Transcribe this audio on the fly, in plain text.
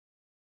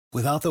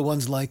Without the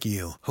ones like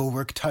you, who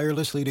work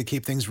tirelessly to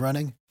keep things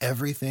running,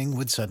 everything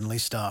would suddenly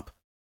stop.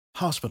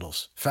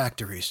 Hospitals,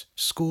 factories,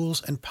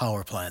 schools, and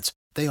power plants,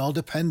 they all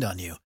depend on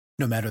you.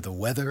 No matter the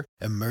weather,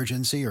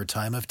 emergency, or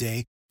time of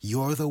day,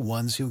 you're the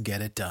ones who get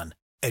it done.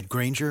 At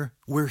Grainger,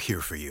 we're here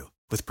for you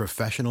with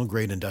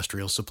professional-grade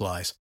industrial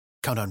supplies.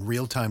 Count on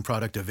real-time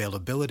product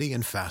availability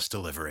and fast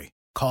delivery.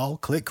 Call,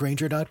 click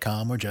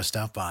Grainger.com, or just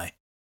stop by.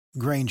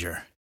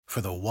 Grainger, for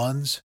the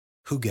ones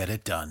who get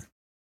it done.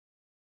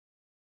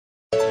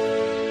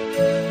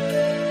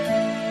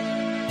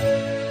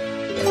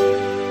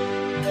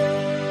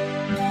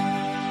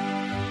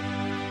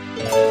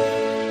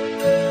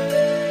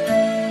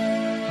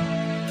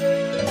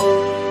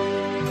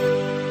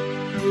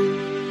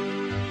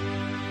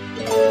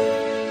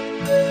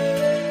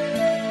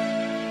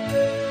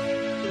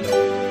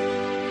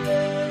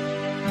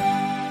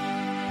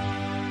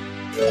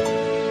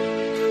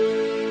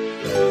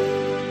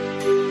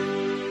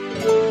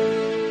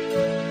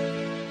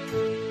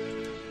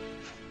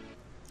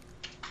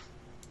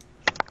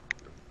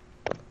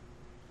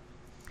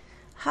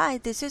 Hi,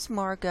 this is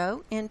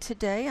Margo, and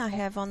today I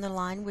have on the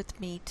line with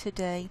me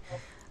today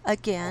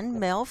again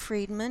Mel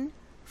Friedman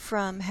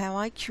from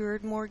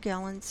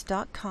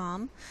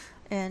howicuredmoregallons.com,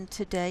 and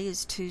today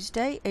is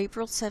Tuesday,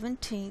 April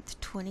 17th,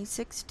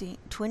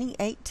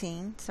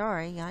 2018.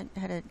 Sorry, I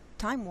had a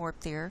time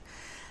warp there.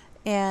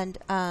 And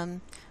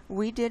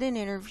we did an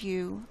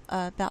interview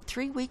about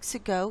 3 weeks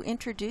ago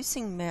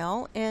introducing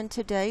Mel, and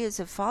today is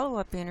a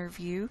follow-up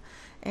interview,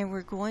 and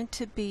we're going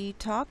to be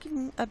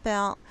talking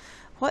about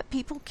what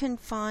people can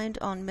find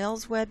on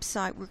Mel's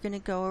website. We're going to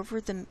go over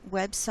the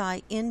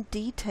website in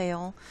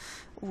detail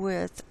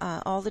with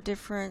all the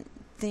different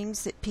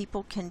things that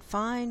people can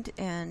find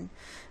and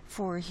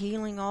for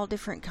healing all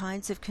different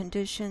kinds of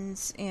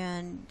conditions,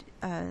 and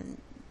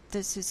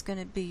this is going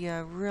to be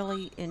a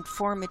really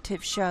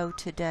informative show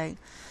today.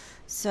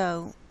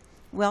 So,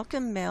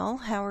 welcome, Mel.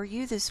 How are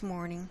you this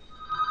morning?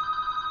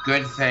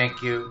 Good,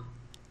 thank you.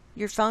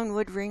 Your phone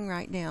would ring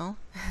right now.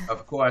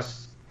 Of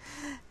course.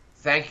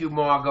 Thank you,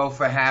 Margo,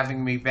 for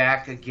having me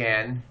back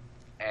again,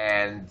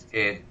 and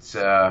it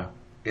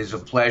is a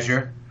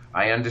pleasure.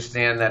 I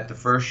understand that the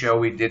first show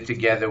we did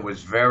together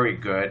was very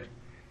good,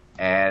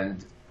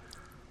 and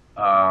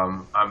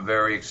I'm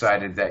very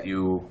excited that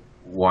you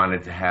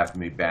wanted to have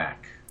me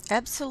back.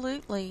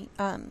 Absolutely.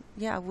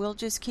 Yeah, we'll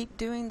just keep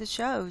doing the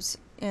shows,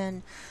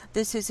 and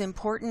this is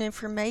important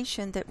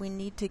information that we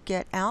need to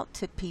get out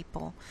to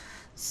people.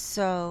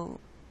 So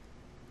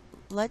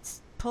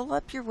let's pull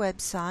up your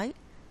website.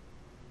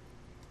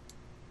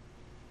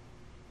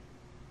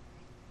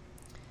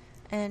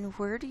 And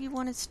where do you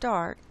want to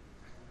start?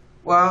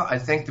 Well, I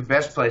think the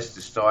best place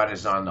to start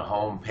is on the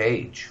home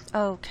page.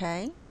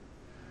 Okay.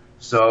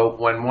 So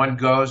when one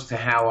goes to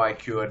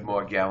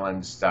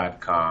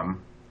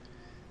howicuredmoregallons.com,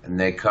 and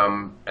they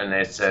come and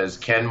it says,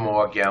 can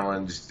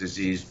Morgellons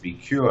disease be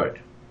cured?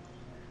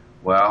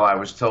 Well, I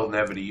was told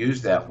never to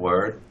use that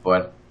word,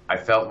 but I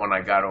felt when I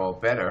got all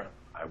better,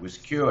 I was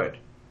cured.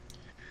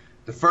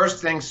 The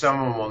first thing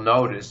someone will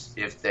notice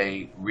if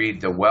they read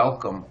the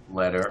welcome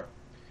letter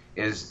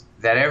is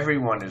that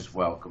everyone is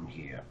welcome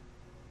here.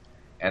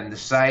 And the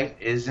site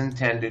is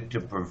intended to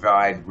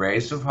provide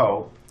rays of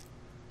hope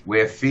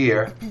where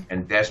fear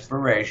and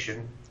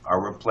desperation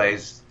are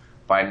replaced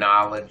by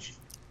knowledge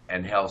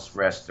and health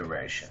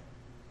restoration.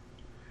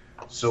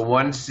 So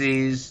one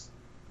sees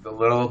the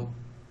little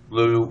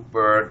blue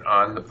bird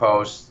on the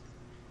post,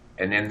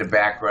 and in the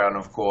background,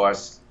 of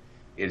course,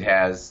 it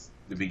has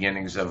the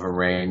beginnings of a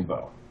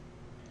rainbow.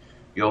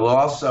 You'll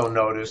also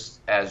notice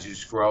as you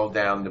scroll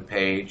down the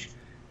page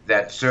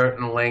that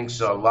certain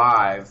links are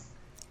live,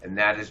 and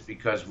that is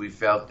because we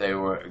felt they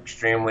were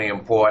extremely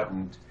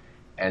important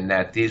and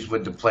that these were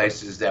the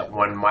places that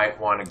one might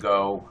want to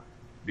go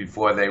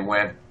before they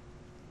went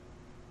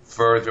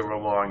further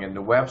along in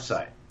the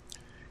website.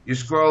 You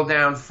scroll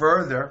down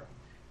further,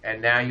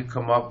 and now you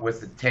come up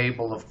with a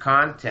table of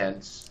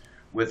contents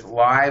with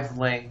live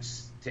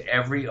links to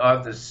every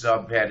other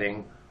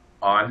subheading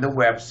on the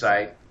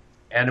website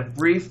and a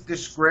brief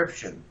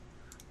description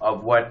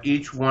of what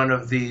each one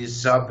of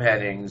these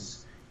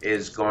subheadings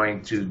is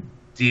going to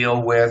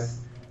deal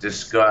with,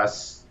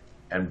 discuss,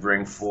 and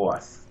bring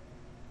forth.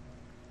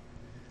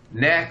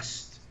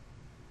 Next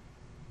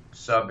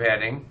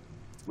subheading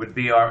would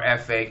be our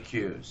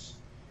FAQs.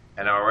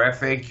 And our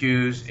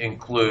FAQs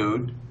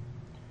include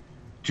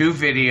 2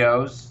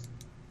 videos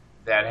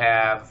that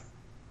have,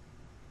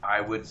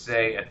 I would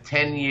say, a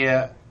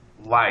 10-year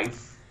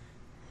life,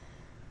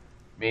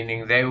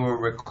 meaning they were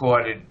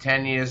recorded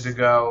 10 years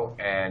ago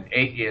and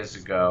 8 years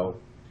ago,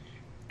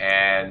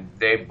 and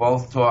they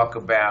both talk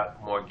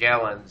about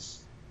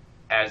Morgellons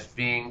as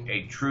being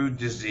a true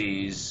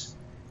disease,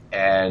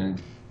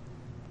 and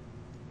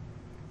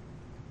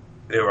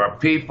there are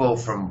people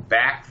from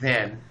back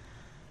then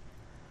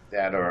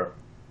that are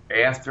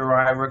after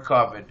I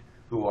recovered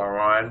who are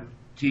on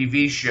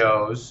TV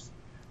shows,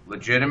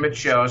 legitimate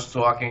shows,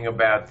 talking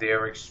about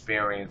their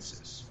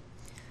experiences.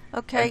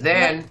 Okay, And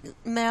then,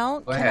 Mel,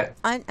 go ahead.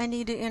 I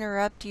need to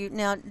interrupt you.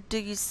 Now, do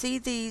you see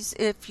these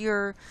if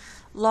you're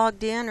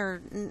logged in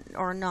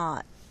or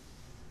not?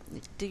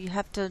 Do you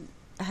have to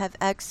have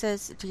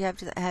access? Do you have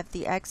to have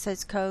the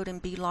access code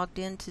and be logged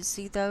in to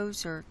see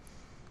those, or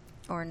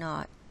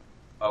not?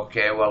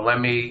 Okay, well, let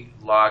me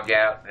log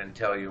out and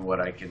tell you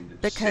what I can see.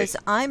 Because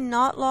I'm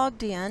not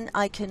logged in.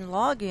 I can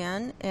log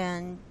in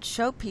and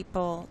show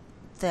people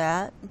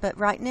that, but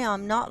right now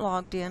I'm not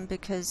logged in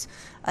because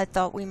I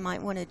thought we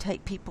might want to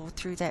take people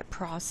through that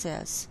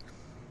process.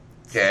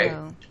 Okay.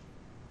 So,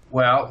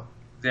 Well,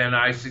 then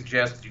I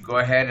suggest you go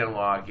ahead and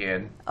log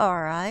in.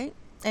 all right.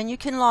 And you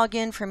can log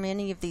in from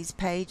any of these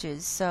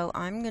pages. So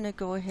I'm going to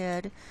go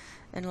ahead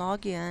and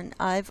log in.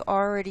 I've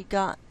already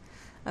got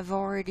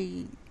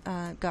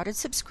a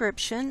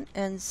subscription,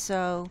 and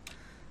so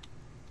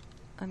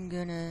I'm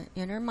going to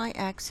enter my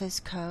access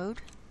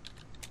code.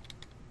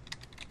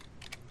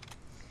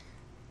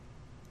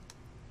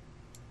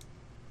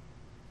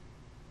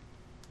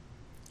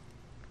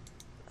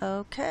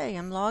 Okay,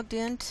 I'm logged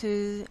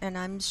into, and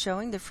I'm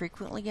showing the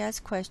frequently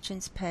asked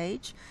questions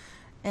page,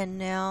 and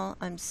now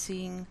I'm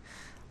seeing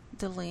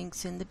the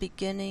links in the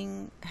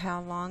beginning. How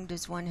long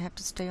does one have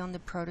to stay on the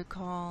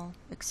protocol,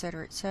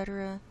 etc.,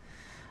 etc.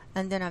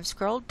 And then I've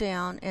scrolled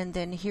down, and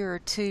then here are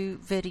 2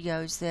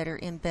 videos that are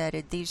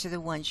embedded. These are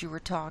the ones you were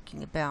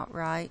talking about,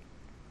 right?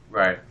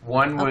 Right.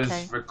 One was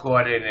Okay.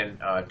 recorded in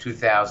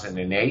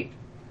 2008,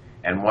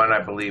 and one, I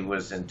believe,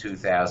 was in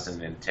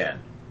 2010.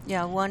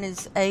 Yeah, one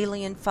is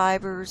Alien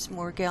Fibers,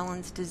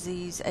 Morgellons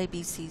Disease,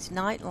 ABC's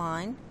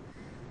Nightline.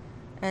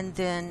 And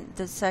then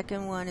the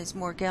second one is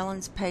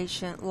Morgellons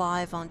patient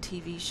live on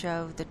TV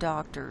show The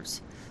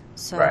Doctors.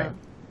 So, Right.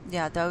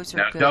 yeah, those are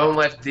Now, good. don't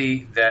let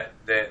the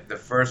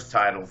first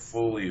title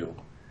fool you.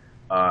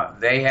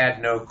 They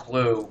had no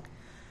clue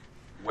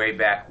way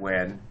back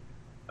when.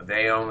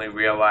 They only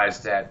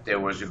realized that there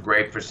was a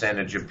great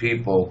percentage of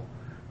people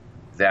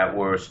that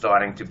were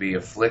starting to be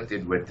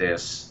afflicted with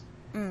this.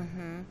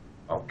 Mm-hmm.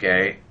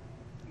 Okay.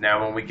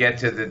 Now, when we get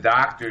to the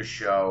doctor's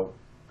show,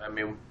 I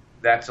mean,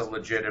 that's a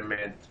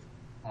legitimate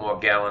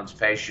Morgellons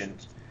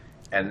patient,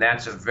 and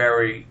that's a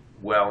very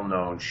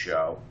well-known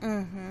show.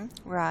 Mm-hmm.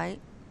 Right.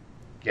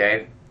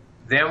 Okay.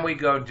 Then we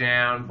go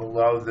down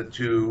below the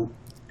 2,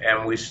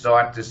 and we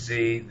start to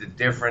see the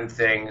different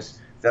things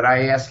that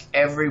I ask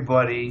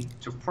everybody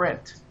to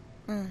print.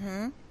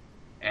 Mm-hmm.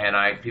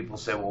 And people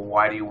say, well,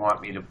 why do you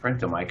want me to print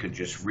them? I could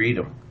just read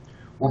them.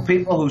 Well,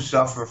 people who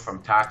suffer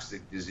from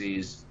toxic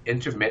disease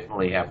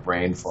intermittently have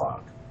brain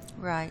fog.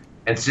 Right.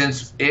 And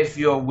since if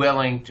you're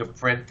willing to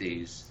print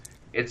these,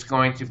 it's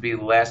going to be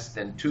less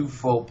than 2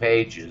 full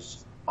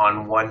pages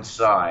on one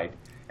side,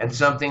 and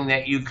something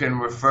that you can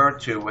refer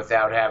to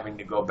without having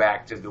to go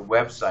back to the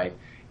website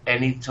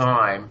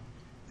anytime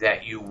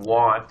that you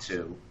want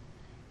to.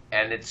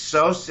 And it's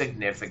so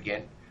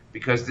significant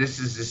because this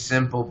is a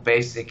simple,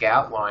 basic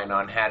outline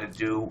on how to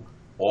do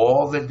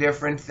all the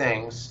different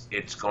things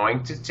it's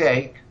going to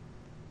take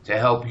to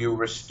help you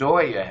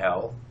restore your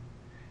health.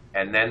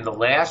 And then the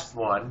last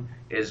one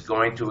is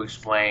going to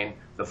explain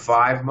the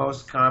 5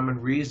 most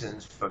common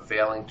reasons for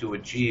failing to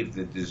achieve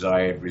the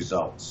desired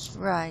results.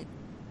 Right.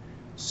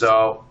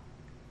 So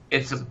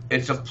it's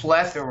a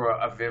plethora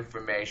of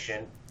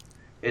information.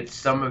 It's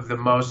some of the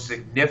most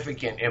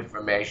significant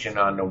information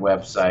on the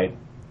website.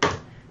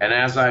 And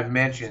as I've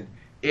mentioned,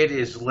 it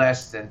is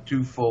less than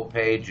 2 full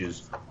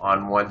pages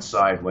on one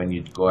side when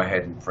you go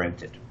ahead and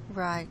print it.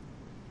 Right.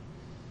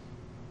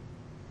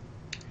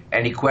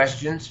 Any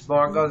questions,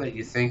 Margo, that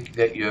you think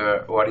that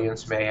your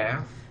audience may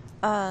have?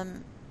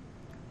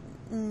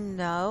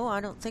 No, I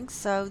don't think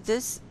so.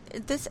 This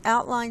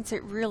outlines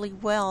it really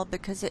well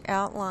because it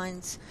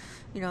outlines,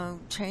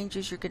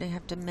 changes you're going to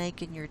have to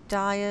make in your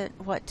diet,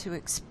 what to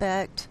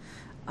expect,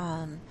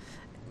 that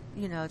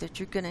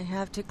you're going to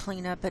have to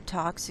clean up a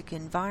toxic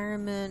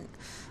environment.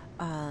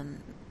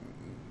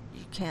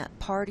 You can't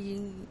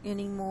party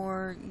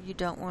anymore. You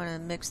don't want to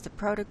mix the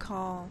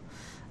protocol.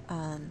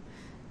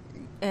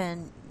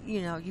 And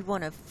you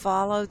want to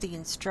follow the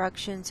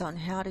instructions on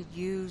how to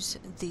use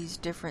these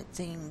different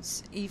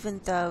things, even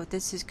though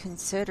this is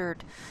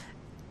considered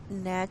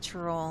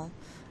natural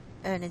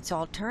and it's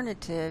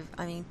alternative.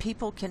 I mean,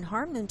 people can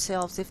harm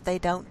themselves if they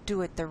don't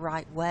do it the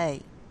right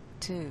way,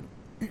 too.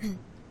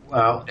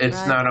 Well, it's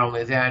Right. not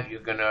only that,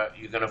 you're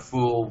gonna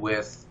fool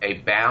with a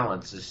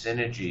balance, a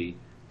synergy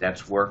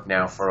that's worked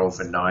now for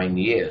over 9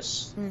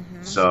 years.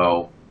 Mm-hmm.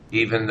 So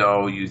even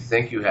though you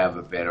think you have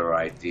a better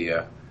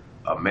idea,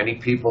 many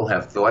people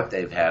have thought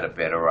they've had a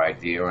better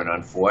idea, and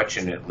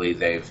unfortunately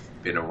they've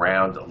been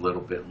around a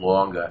little bit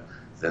longer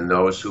than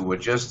those who were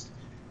just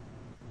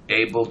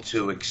able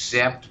to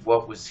accept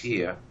what was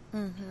here,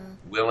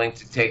 willing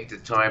to take the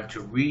time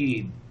to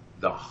read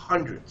the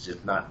hundreds,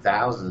 if not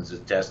thousands,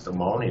 of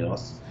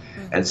testimonials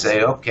and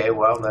say, okay,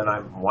 well, then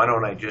why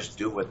don't I just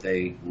do what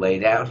they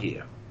laid out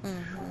here?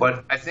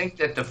 But I think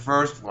that the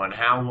first one,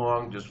 how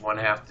long does one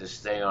have to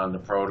stay on the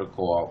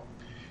protocol,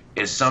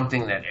 is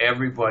something that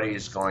everybody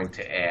is going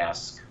to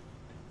ask,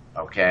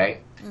 okay?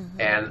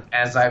 And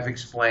as I've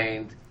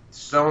explained,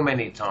 so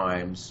many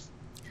times,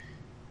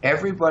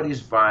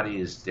 everybody's body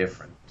is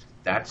different.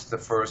 That's the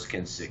first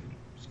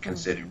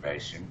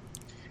consideration.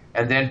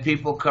 And then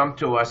people come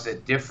to us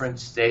at different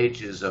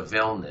stages of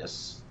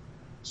illness,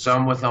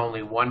 some with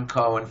only one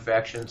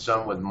co-infection,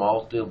 some with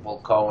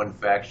multiple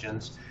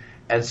co-infections,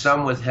 and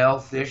some with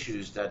health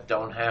issues that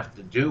don't have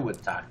to do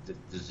with toxic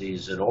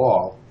disease at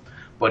all,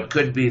 but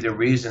could be the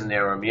reason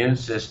their immune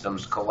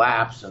systems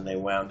collapse and they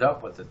wound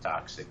up with a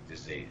toxic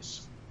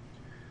disease.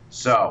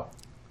 So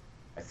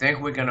I think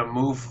we're going to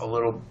move a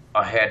little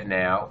ahead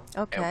now.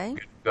 Okay. And we're going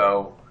to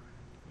go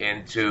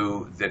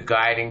into the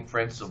guiding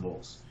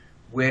principles,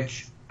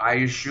 which I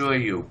assure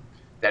you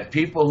that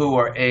people who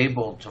are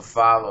able to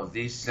follow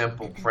these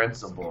simple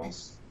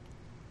principles,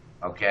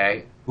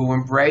 okay, who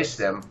embrace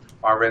them,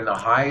 are in the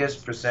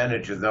highest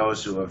percentage of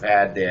those who have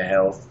had their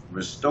health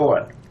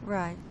restored.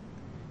 Right.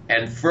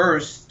 And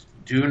first,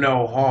 do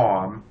no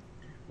harm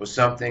was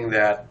something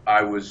that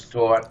I was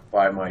taught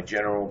by my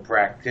general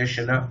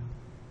practitioner.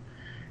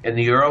 In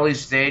the early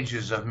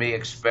stages of me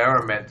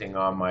experimenting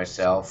on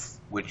myself,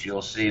 which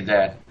you'll see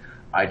that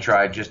I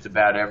tried just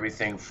about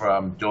everything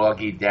from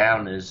doggy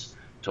downers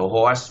to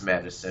horse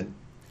medicine,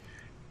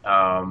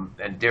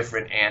 and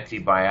different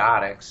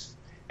antibiotics.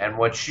 And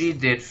what she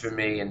did for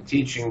me in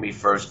teaching me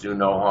first do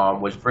no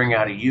harm was bring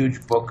out a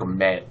huge book of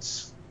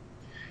meds.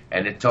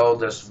 And it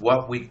told us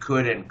what we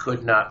could and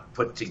could not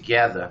put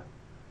together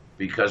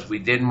because we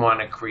didn't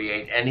want to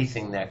create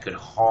anything that could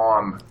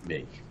harm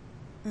me.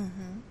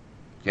 Mm-hmm.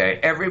 Okay,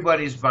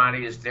 everybody's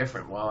body is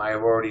different. Well,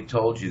 I've already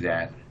told you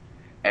that.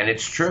 And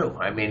it's true.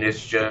 I mean,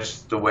 it's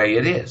just the way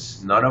it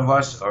is. None of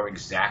us are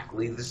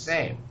exactly the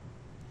same.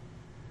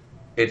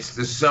 It's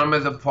the sum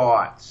of the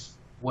parts.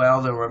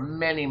 Well, there are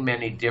many,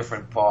 many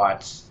different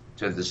parts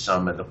to the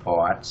sum of the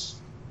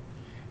parts.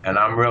 And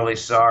I'm really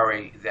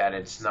sorry that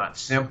it's not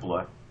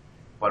simpler,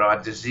 but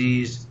our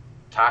disease,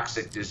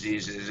 toxic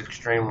disease, is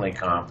extremely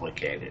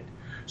complicated.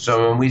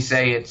 So when we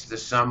say it's the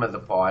sum of the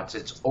parts,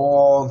 it's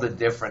all the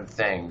different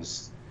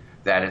things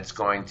that it's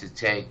going to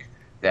take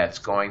that's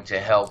going to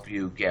help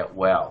you get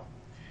well.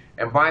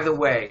 And by the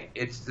way,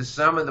 it's the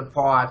sum of the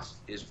parts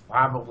is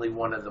probably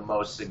one of the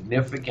most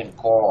significant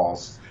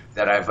calls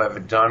that I've ever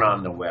done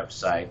on the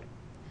website.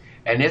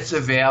 And it's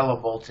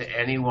available to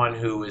anyone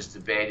who is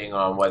debating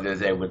on whether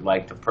they would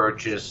like to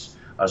purchase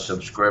a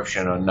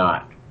subscription or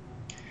not.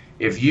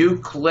 If you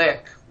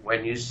click,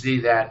 when you see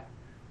that,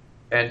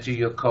 enter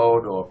your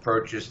code or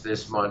purchase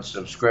this month's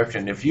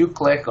subscription, if you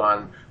click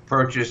on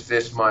purchase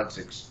this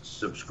month's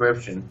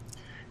subscription,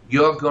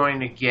 you're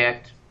going to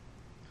get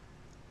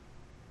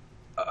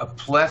a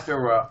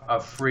plethora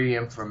of free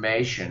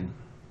information,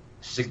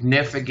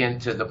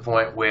 significant to the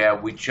point where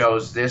we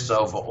chose this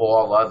over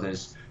all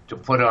others to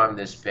put on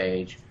this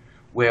page,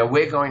 where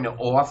we're going to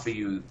offer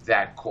you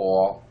that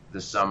call,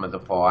 the sum of the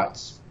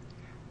parts,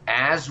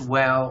 as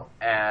well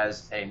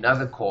as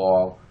another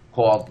call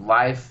called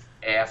Life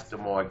After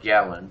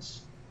Morgellons.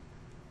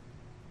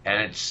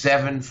 And it's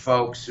 7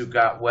 folks who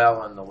got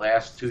well in the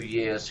last 2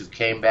 years who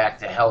came back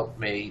to help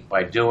me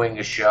by doing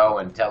a show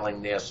and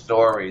telling their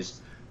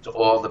stories to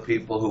all the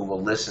people who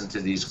will listen to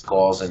these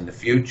calls in the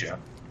future.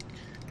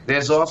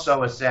 There's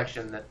also a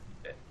section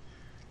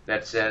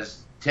that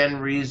says 10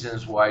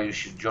 reasons why you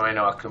should join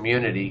our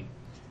community.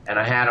 And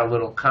I had a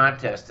little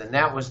contest, and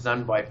that was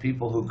done by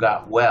people who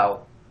got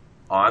well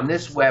on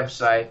this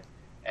website,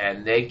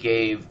 and they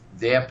gave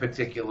their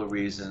particular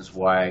reasons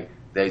why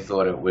they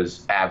thought it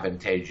was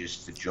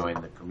advantageous to join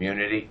the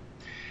community.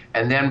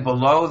 And then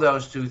below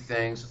those 2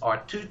 things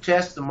are 2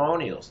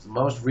 testimonials. The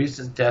most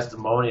recent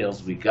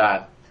testimonials we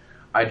got,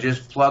 I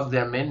just plugged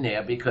them in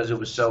there because it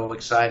was so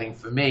exciting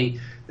for me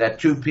that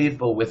 2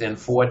 people within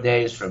 4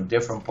 days from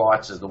different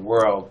parts of the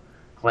world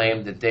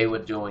claimed that they were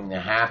doing the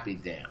happy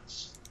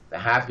dance. The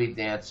happy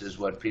dance is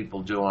what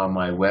people do on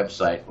my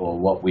website, or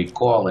what we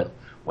call it,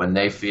 when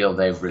they feel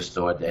they've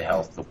restored their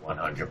health to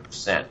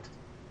 100%.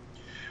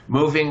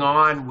 Moving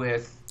on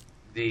with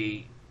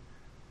the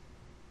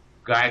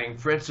guiding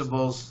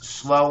principles,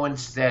 slow and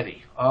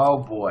steady. Oh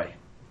boy,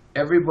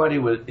 everybody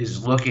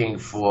is looking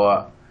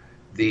for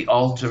the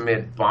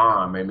ultimate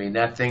bomb. I mean,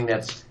 that thing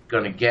that's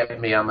going to get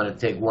me, I'm going to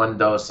take 1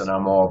 dose and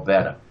I'm all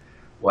better.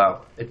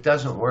 Well, it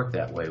doesn't work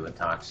that way with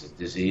toxic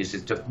disease.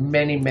 It took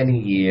many, many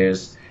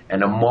years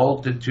and a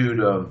multitude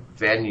of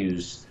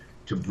venues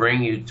to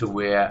bring you to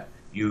where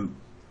you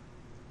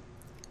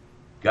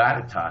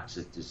got a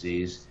toxic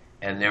disease,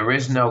 and there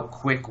is no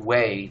quick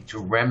way to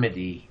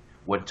remedy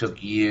what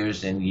took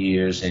years and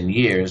years and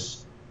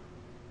years.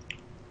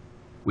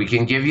 We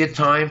can give you a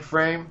time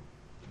frame,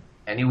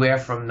 anywhere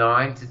from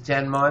 9 to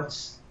 10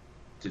 months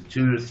to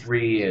 2 to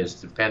 3 years,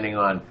 depending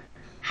on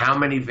how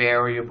many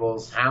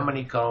variables, how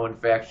many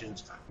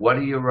co-infections, what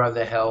are your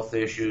other health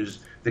issues,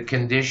 the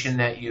condition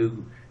that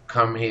you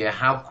come here,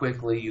 how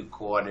quickly you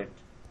caught it.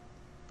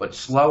 But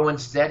slow and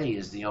steady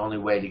is the only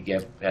way to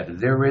get better.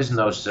 There is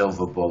no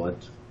silver bullet.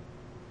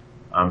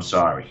 I'm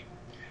sorry.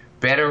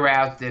 Better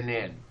out than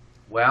in.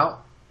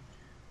 Well,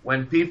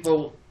 when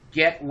people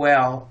get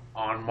well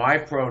on my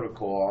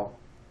protocol,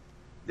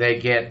 they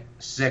get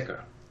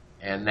sicker.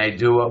 and they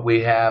do what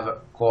we have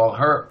called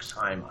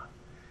Herxheimer.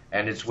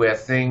 And it's where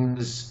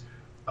things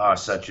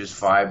such as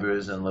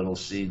fibers and little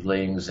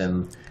seedlings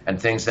and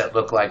things that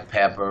look like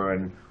pepper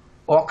and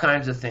all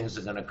kinds of things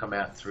are going to come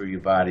out through your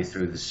body,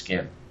 through the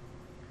skin.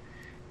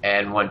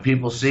 And when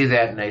people see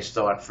that and they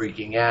start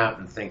freaking out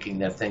and thinking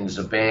that things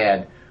are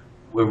bad,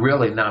 we're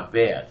really not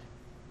bad.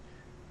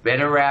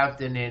 Better out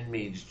than in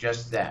means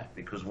just that,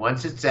 because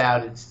once it's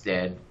out, it's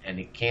dead, and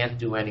it can't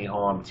do any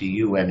harm to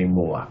you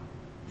anymore.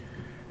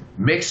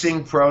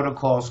 Mixing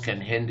protocols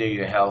can hinder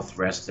your health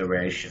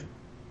restoration.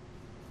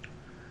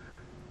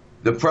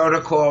 The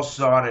protocol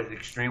started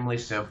extremely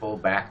simple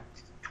back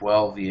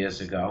 12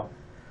 years ago,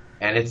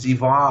 and it's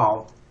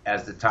evolved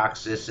as the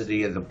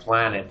toxicity of the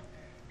planet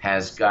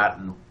has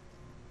gotten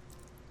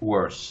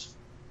worse.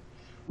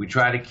 We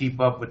try to keep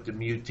up with the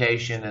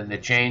mutation and the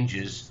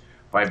changes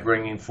by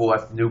bringing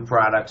forth new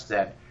products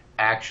that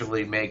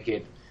actually make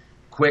it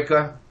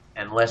quicker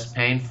and less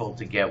painful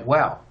to get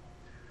well.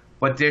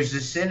 But there's a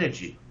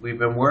synergy. We've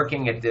been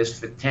working at this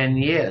for 10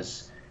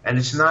 years, and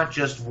it's not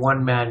just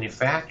one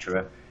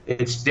manufacturer.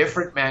 It's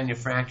different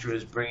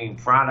manufacturers bringing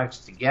products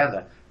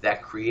together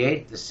that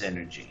create the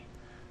synergy.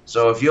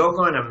 So if you're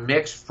going to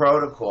mix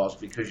protocols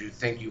because you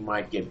think you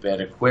might get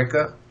better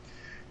quicker,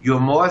 you're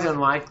more than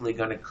likely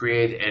going to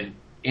create an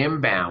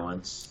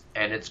imbalance,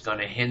 and it's going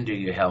to hinder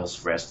your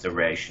health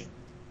restoration.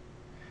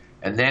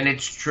 And then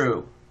it's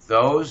true.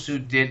 Those who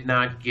did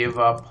not give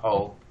up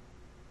hope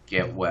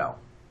get well.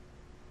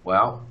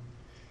 Well,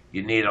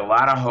 you need a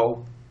lot of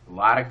hope, a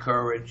lot of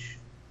courage,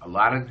 a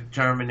lot of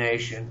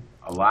determination,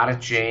 a lot of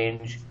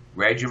change,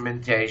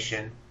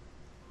 regimentation.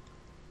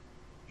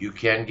 You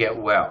can get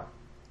well.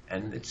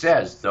 And it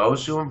says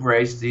those who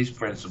embrace these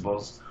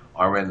principles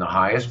are in the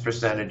highest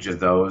percentage of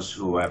those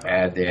who have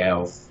had their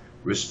health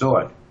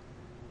restored.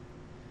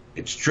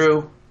 It's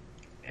true,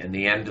 and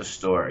the end of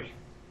story.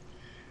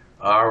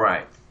 All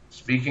right.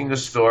 Speaking of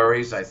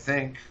stories, I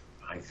think,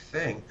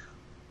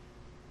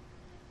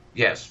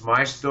 yes,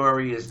 my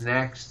story is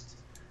next.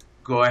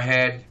 Go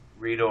ahead,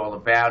 read all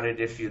about it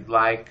if you'd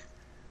like.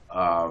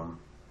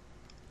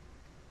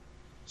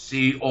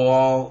 See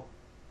all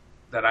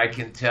that I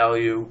can tell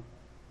you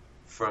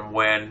from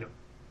when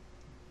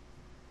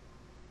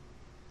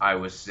I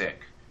was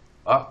sick.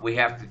 Oh, we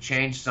have to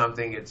change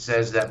something. It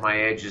says that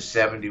my age is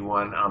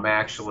 71. I'm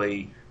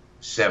actually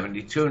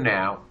 72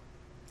 now.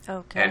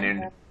 Okay. And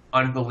in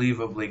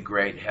unbelievably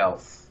great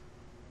health.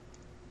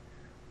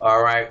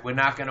 All right, we're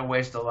not going to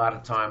waste a lot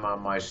of time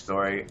on my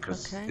story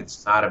because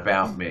it's not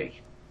about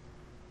me.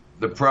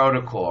 The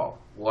protocol.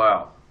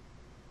 Well,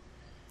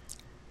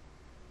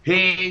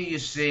 here you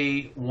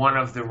see one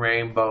of the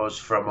rainbows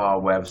from our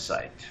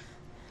website.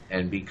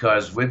 And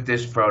because with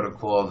this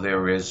protocol,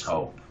 there is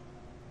hope.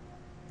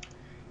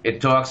 It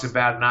talks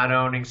about not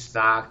owning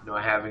stock nor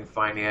having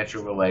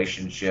financial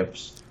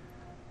relationships.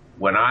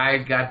 When I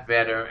got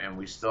better and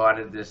we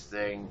started this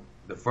thing,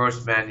 the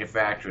first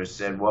manufacturer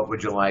said, "What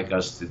would you like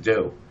us to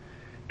do?"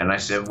 And I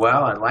said,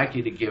 "Well, I'd like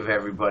you to give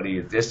everybody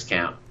a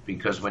discount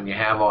because when you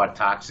have our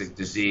toxic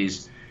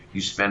disease, you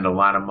spend a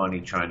lot of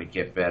money trying to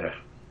get better."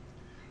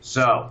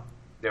 So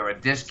there are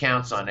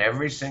discounts on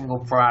every single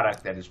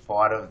product that is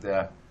part of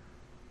the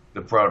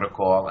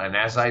protocol. And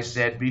as I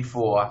said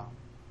before,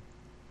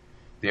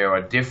 there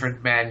are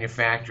different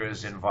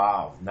manufacturers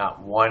involved. Not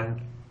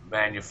one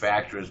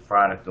manufacturer's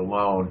product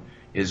alone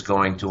is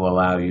going to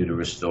allow you to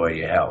restore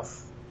your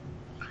health.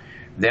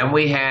 Then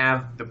we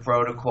have the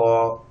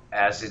protocol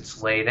as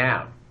it's laid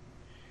out.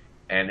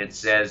 And it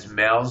says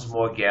Mel's,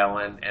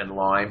 Morgellon, and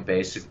Lyme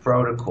basic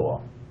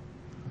protocol.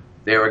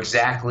 They're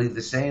exactly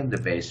the same, the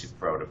basic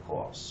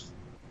protocols.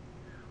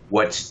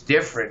 What's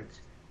different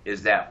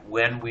is that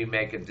when we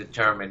make a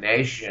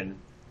determination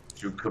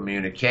through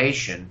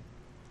communication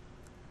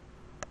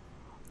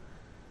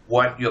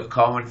what your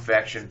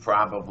co-infection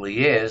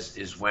probably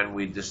is when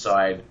we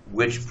decide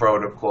which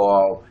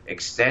protocol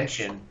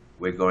extension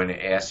we're going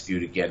to ask you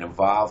to get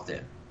involved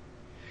in.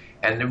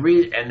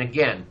 And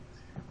again,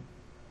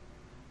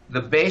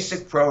 the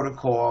basic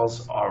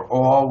protocols are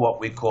all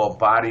what we call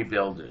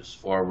bodybuilders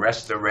or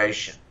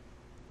restoration.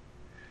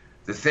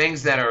 The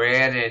things that are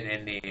added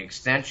in the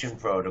extension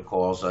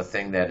protocols are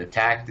things that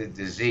attack the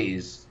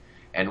disease,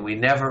 and we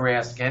never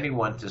ask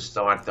anyone to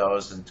start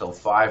those until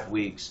 5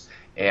 weeks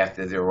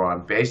after they're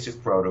on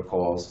basic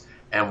protocols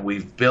and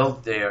we've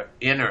built their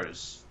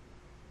inners,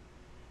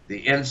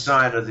 the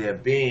inside of their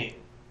being,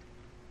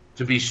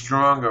 to be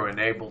stronger and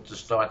able to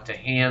start to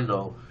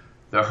handle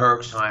the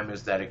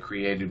Herxheimers that are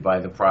created by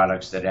the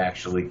products that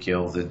actually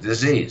kill the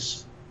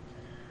disease.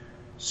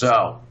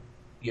 So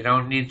you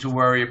don't need to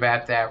worry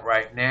about that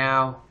right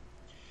now.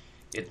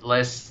 It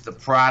lists the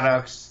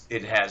products,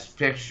 it has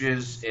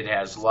pictures, it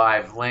has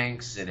live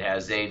links, it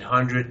has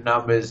 800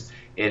 numbers,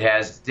 it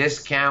has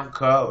discount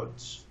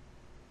codes.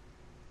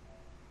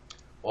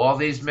 All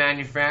these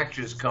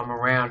manufacturers come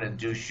around and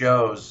do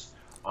shows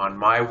on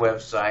my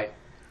website,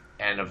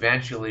 and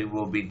eventually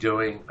we'll be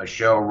doing a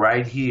show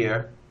right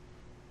here,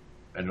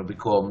 and it'll be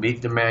called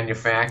Meet the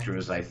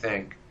Manufacturers, I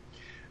think.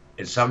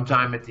 It's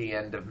sometime at the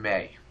end of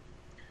May.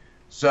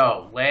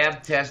 So,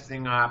 lab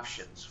testing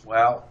options.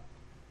 Well,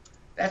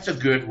 that's a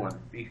good one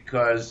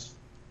because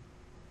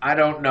I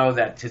don't know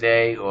that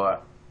today or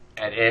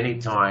at any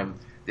time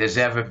there's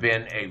ever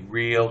been a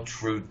real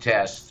true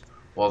test,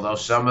 although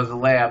some of the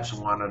labs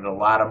wanted a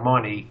lot of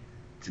money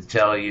to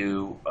tell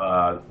you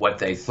what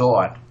they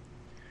thought.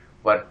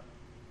 But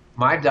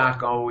my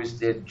doc always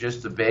did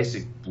just a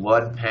basic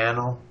blood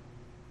panel,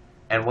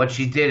 and what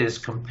she did is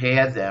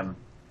compare them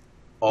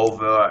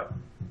over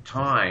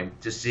time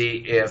to see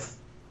if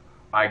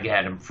I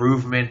had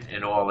improvement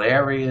in all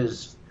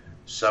areas,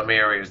 some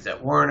areas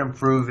that weren't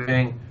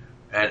improving,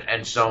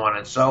 and so on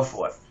and so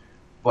forth.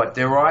 But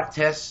there are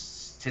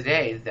tests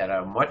today that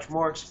are much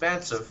more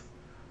expensive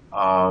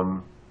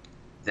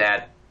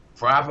that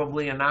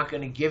probably are not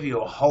going to give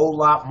you a whole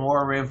lot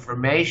more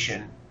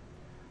information.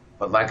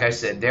 But like I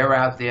said, they're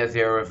out there,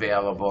 they're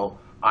available.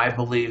 I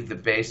believe the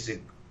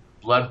basic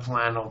blood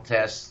panel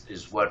test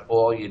is what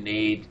all you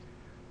need,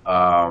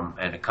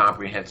 and a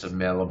comprehensive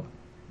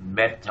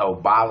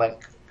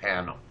metabolic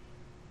panel.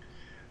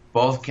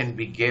 Both can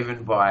be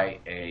given by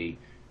a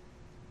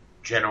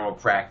general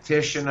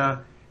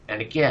practitioner.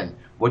 And again,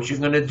 what you're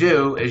going to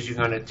do is you're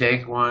going to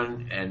take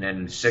one, and then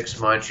in 6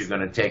 months you're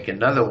going to take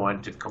another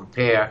one to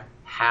compare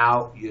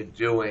how you're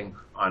doing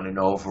on an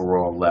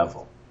overall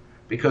level.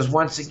 Because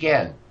once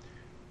again,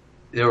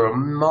 there are a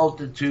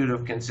multitude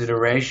of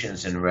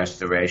considerations in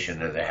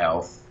restoration of the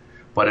health,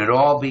 but it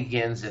all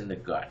begins in the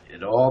gut.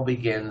 It all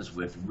begins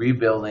with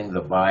rebuilding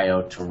the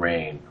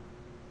bioterrain.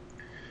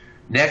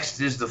 Next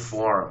is the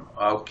forum.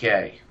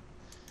 Okay,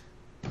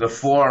 the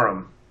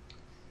forum.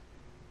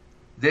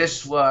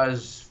 This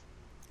was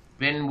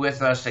been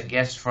with us, I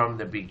guess, from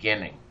the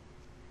beginning.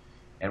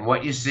 And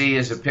what you see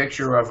is a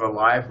picture of a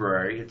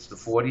library. It's the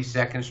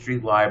 42nd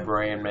Street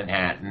Library in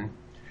Manhattan.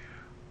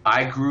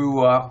 I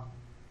grew up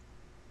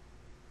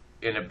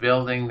in a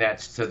building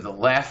that's to the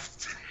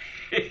left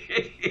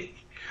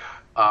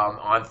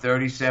on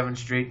 37th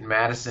Street and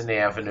Madison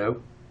Avenue.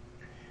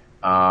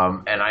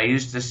 And I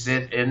used to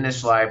sit in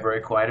this library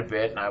quite a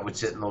bit, and I would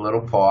sit in the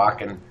little park,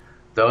 and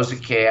those are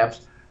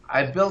cabs.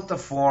 I built the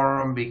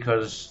forum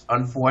because,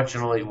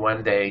 unfortunately,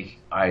 one day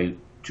I,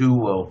 too,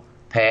 will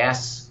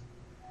pass.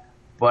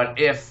 But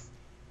if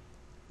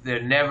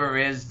there never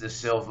is the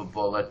silver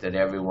bullet that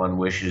everyone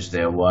wishes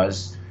there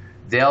was,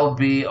 there'll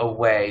be a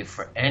way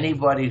for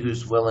anybody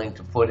who's willing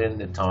to put in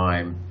the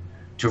time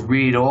to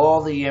read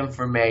all the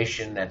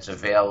information that's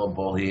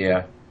available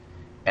here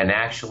and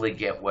actually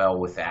get well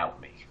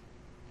without me.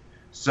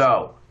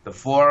 So the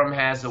forum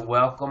has a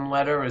welcome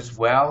letter as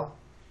well,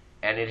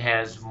 and it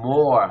has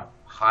more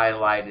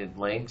highlighted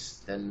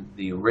links than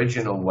the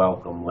original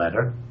welcome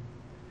letter.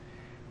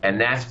 And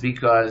that's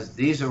because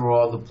these are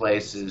all the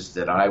places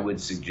that I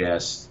would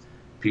suggest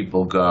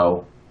people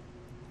go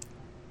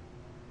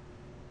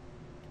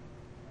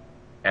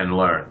and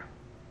learn.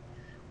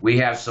 We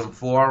have some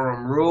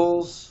forum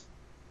rules,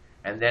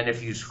 and then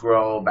if you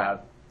scroll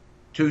about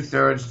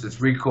 2/3 to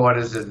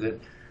 3/4 of the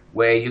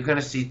way, you're going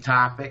to see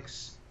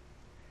topics,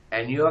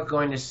 and you're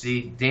going to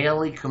see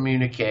daily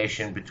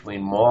communication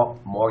between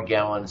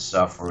Morgellons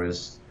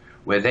sufferers,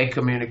 where they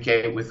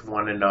communicate with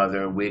one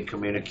another, we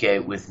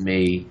communicate with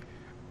me,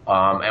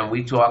 and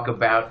we talk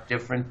about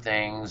different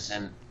things,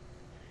 and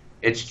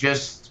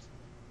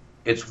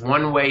it's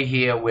one way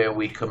here where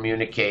we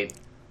communicate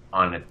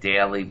on a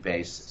daily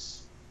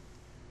basis.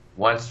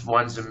 Once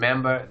one's a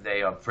member,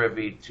 they are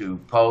privy to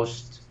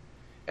post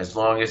as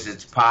long as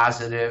it's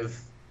positive,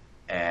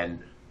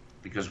 and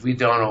because we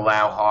don't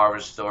allow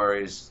horror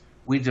stories,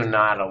 we do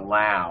not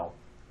allow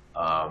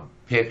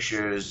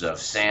pictures of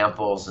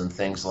samples and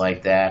things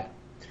like that.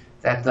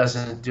 That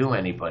doesn't do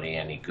anybody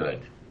any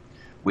good.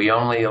 We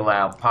only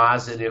allow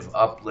positive,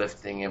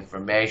 uplifting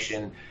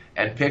information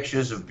and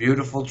pictures of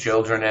beautiful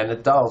children and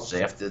adults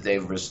after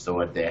they've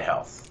restored their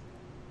health.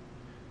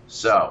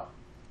 So,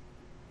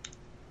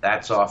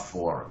 that's our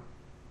forum.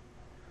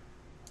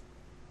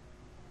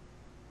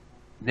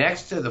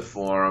 Next to the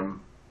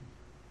forum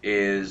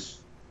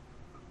is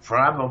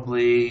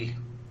probably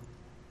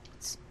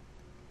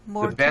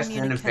more the best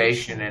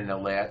innovation in the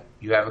lab.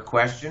 You have a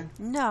question?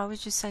 No, I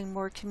was just saying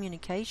more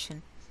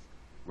communication.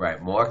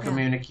 Right, more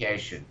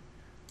communication.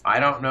 I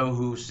don't know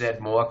who said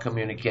more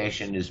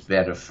communication is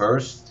better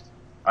first.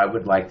 I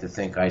would like to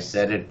think I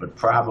said it, but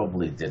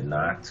probably did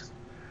not.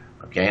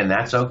 Okay, and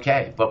that's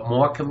okay. But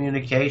more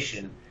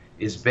communication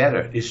is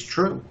better, is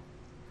true.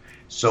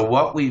 So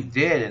what we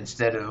did,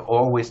 instead of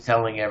always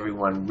telling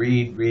everyone,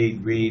 read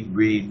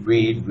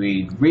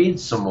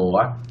some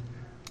more,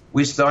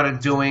 we started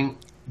doing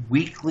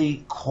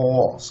weekly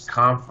calls,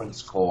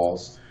 conference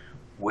calls,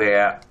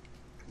 where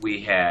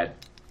we had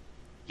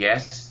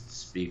guest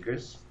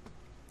speakers,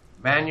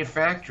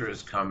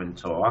 manufacturers come and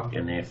talk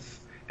and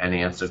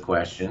answer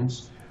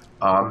questions,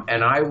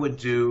 and I would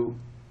do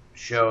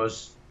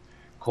shows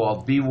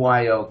called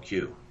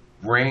BYOQ,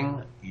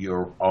 Bring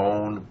Your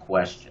Own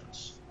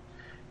Questions.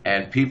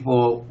 And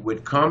people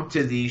would come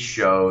to these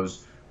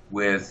shows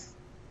with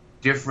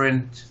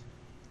different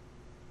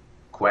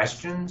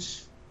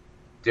questions,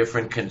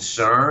 different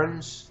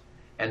concerns,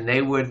 and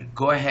they would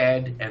go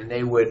ahead and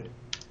they would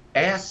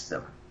ask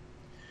them.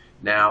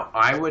 Now,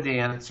 I would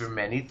answer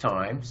many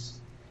times,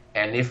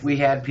 and if we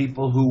had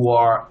people who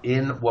are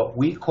in what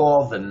we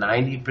call the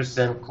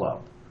 90%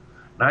 club,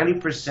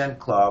 90%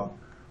 club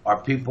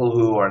are people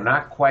who are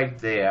not quite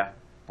there,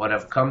 but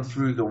have come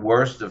through the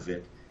worst of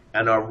it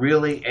and are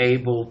really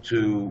able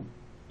to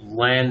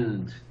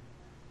lend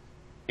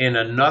in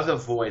another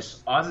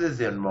voice other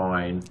than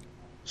mine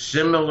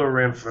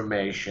similar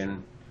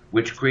information,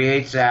 which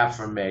creates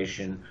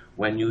affirmation.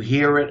 When you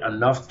hear it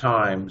enough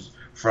times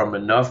from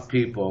enough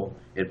people,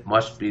 it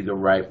must be the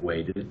right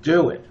way to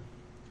do it.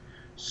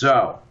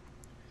 So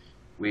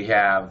we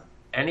have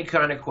any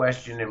kind of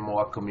question and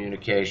more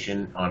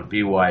communication on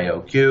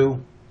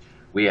BYOQ.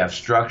 We have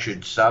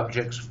structured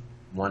subjects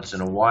once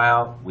in a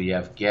while. We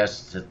have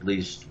guests at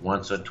least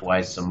once or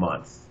twice a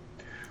month.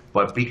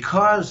 But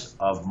because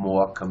of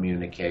more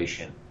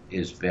communication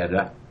is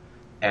better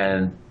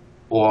and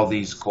all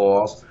these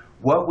calls,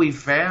 what we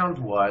found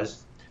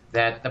was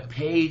that the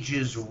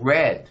pages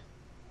read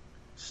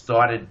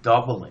started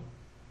doubling.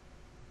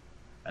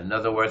 In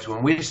other words,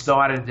 when we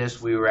started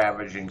this, we were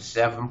averaging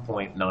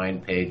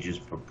 7.9 pages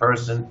per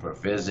person per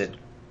visit.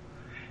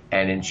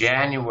 And in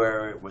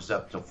January, it was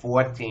up to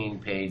 14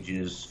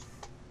 pages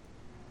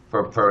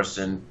per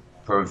person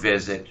per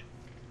visit.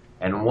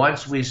 And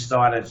once we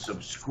started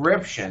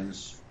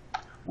subscriptions,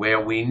 where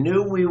we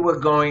knew we were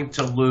going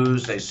to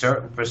lose a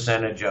certain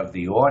percentage of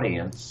the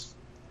audience,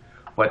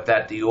 but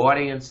that the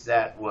audience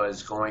that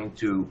was going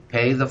to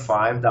pay the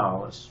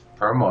 $5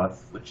 per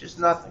month, which is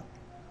nothing,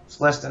 it's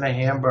less than a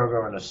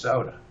hamburger and a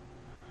soda,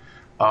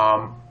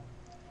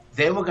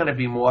 they were going to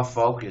be more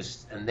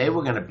focused, and they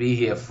were going to be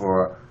here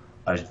for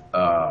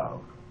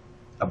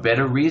a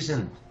better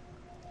reason.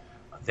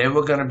 They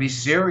were going to be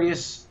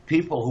serious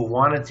people who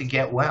wanted to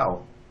get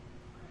well.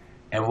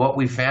 And what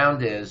we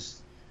found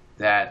is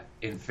that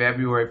in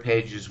February,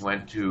 pages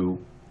went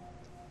to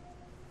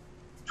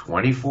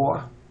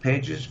 24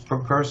 pages per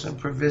person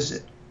per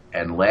visit.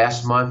 And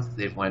last month,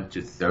 it went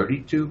to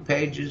 32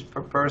 pages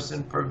per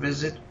person per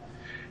visit.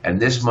 And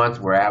this month,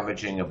 we're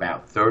averaging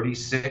about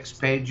 36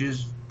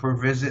 pages per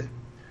visit.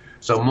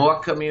 So more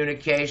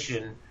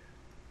communication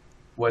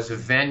was a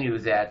venue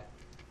that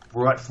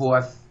brought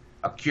forth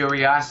a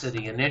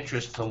curiosity and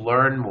interest to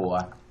learn more,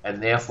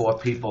 and therefore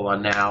people are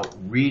now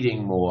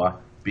reading more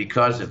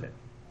because of it.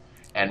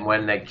 And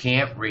when they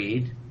can't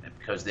read,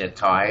 because they're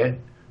tired,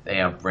 they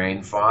have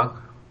brain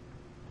fog,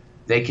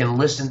 they can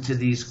listen to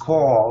these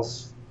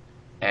calls,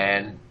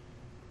 and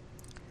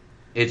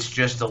it's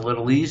just a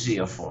little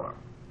easier for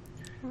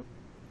them.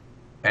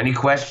 Any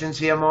questions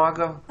here,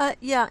 Margo?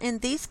 Yeah,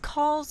 and these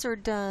calls are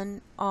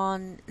done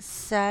on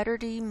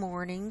Saturday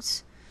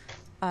mornings,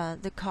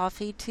 the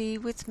coffee tea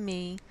with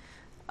me,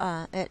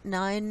 at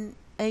 9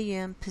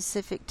 a.m.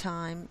 Pacific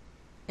time,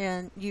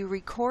 and you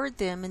record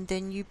them, and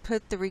then you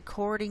put the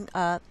recording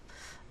up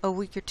a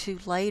week or two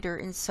later,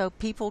 and so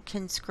people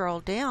can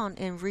scroll down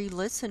and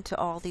re-listen to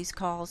all these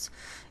calls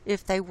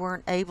if they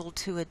weren't able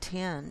to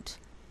attend.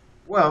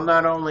 Well,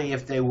 not only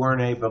if they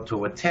weren't able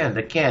to attend.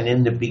 Again,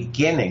 in the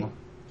beginning,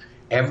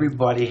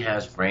 everybody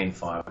has brain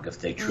fog if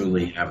they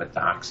truly have a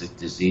toxic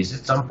disease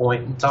at some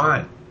point in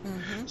time.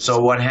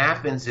 So what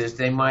happens is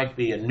they might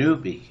be a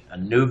newbie. A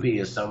newbie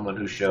is someone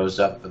who shows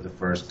up for the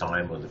first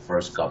time or the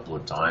first couple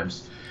of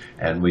times,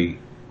 and we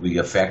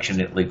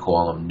affectionately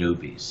call them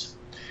newbies.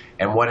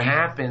 And what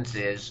happens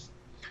is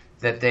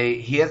that they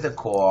hear the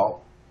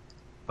call,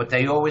 but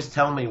they always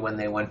tell me when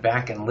they went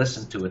back and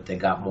listened to it, they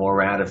got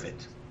more out of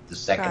it the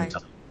second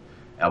time.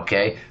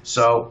 Okay?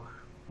 So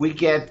we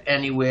get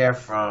anywhere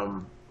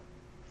from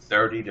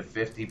 30 to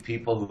 50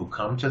 people who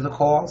come to the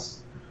calls.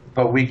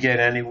 But we get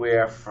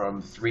anywhere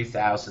from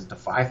 3,000 to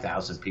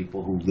 5,000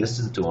 people who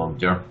listen to them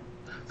during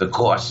the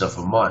course of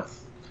a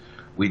month.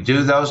 We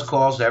do those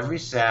calls every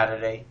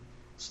Saturday.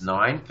 It's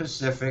 9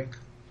 Pacific,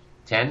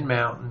 10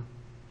 Mountain,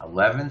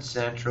 11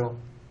 Central,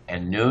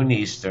 and noon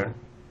Eastern.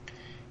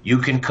 You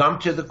can come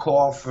to the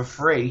call for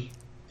free,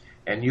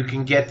 and you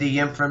can get the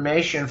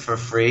information for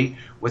free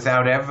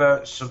without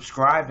ever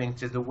subscribing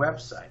to the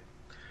website.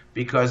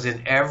 Because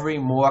in every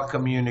more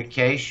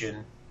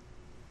communication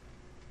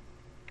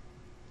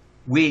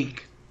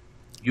week,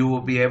 you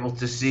will be able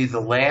to see the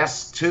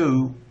last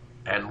two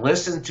and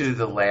listen to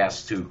the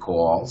last two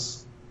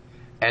calls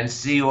and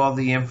see all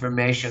the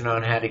information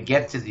on how to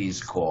get to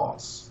these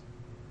calls.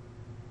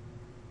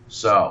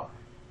 So,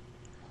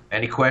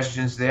 any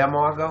questions there,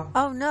 Margo?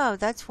 Oh, no,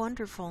 that's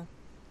wonderful.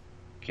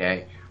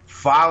 Okay.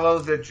 Follow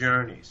the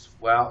journeys.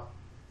 Well,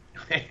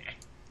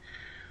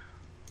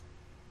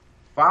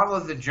 Follow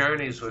the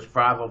Journeys was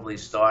probably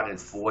started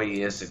 4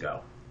 years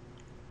ago.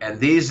 And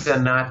these are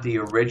not the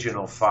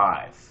original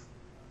 5.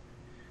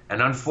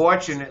 And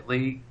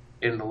unfortunately,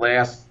 in the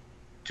last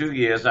 2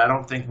 years, I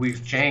don't think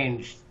we've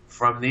changed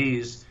from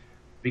these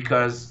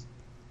because,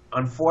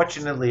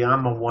 unfortunately,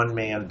 I'm a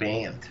one-man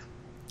band.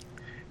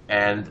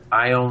 And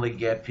I only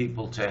get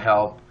people to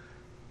help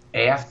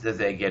after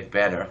they get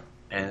better.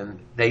 And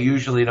they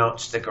usually don't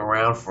stick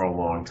around for a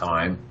long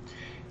time.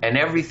 And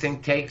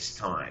everything takes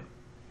time.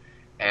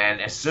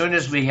 And as soon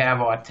as we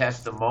have our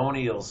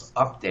testimonials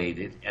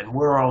updated, and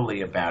we're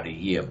only about a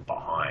year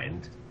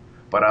behind,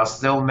 but I'll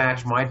still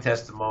match my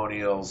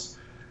testimonials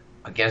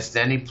against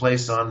any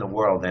place on the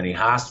world, any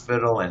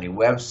hospital, any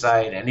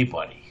website,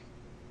 anybody.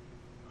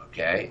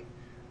 Okay?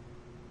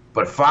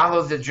 But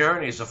follow the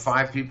journeys of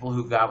 5 people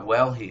who got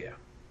well here.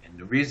 And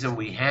the reason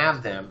we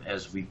have them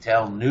is we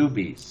tell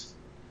newbies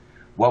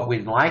what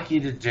we'd like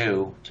you to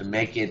do to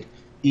make it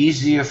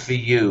easier for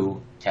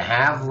you to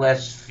have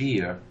less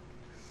fear,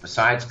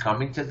 besides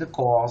coming to the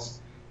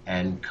calls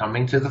and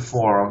coming to the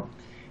forum,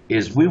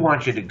 is we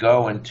want you to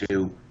go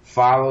into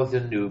follow the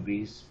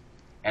newbies.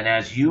 And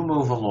as you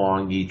move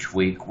along each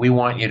week, we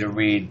want you to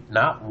read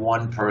not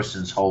one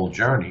person's whole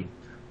journey,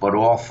 but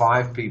all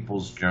 5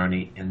 people's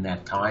journey in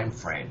that time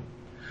frame.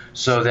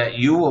 So that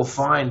you will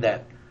find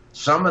that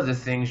some of the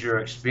things you're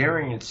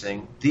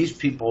experiencing, these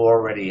people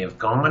already have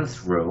gone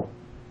through,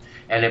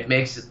 and it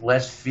makes it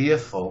less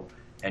fearful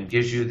and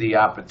gives you the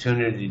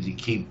opportunity to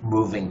keep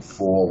moving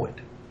forward.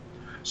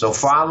 So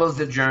follow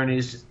the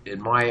journeys, in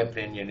my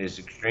opinion, is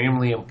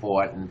extremely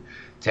important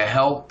to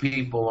help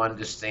people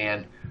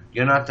understand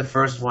you're not the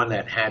first one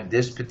that had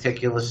this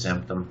particular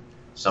symptom.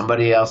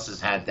 Somebody else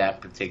has had that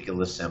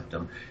particular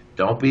symptom.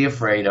 Don't be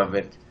afraid of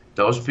it.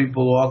 Those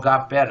people all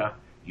got better.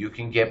 You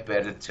can get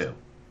better too.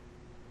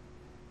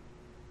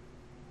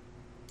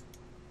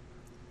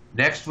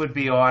 Next would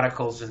be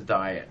articles and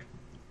diet.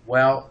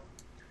 Well,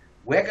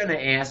 we're going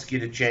to ask you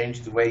to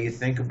change the way you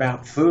think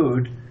about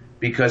food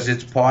because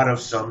it's part of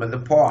some of the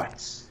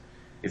parts.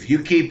 If you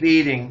keep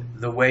eating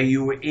the way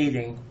you were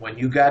eating when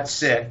you got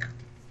sick,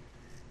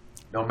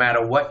 no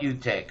matter what you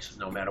take,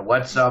 no matter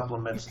what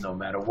supplements, no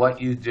matter what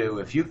you do,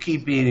 if you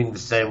keep eating the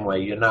same way,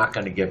 you're not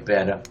going to get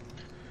better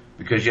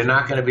because you're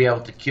not going to be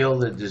able to kill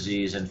the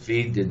disease and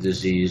feed the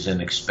disease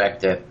and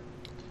expect that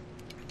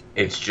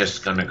it's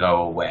just going to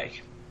go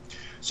away.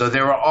 So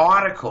there are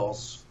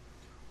articles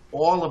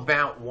all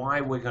about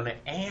why we're going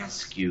to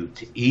ask you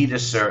to eat a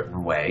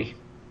certain way.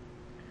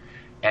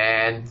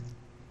 And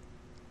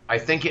I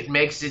think it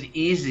makes it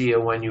easier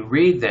when you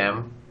read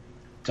them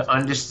to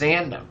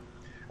understand them.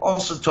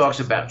 Also talks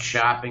about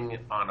shopping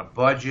on a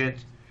budget.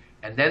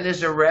 And then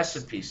there's a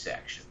recipe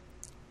section.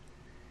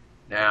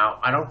 Now,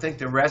 I don't think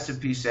the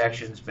recipe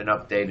section's been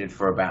updated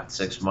for about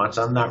 6 months.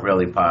 I'm not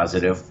really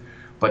positive.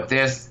 But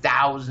there's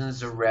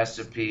thousands of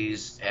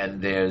recipes,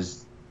 and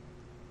there's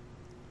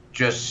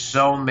just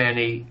so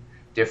many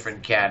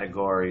different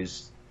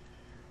categories.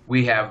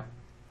 We have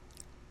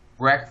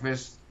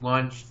breakfast,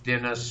 lunch,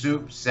 dinner,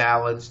 soup,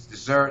 salads,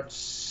 desserts,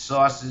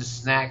 sauces,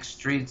 snacks,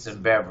 treats,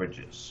 and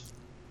beverages.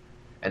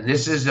 And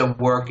this is a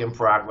work in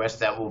progress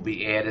that will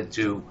be added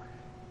to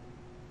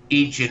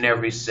each and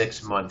every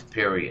 6-month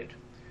period.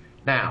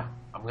 Now,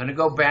 I'm going to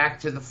go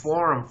back to the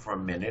forum for a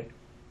minute,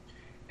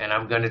 and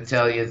I'm going to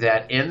tell you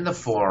that in the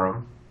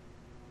forum,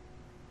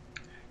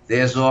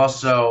 there's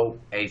also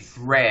a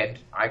thread.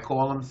 I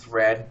call them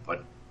thread,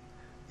 but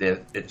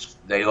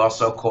they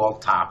also call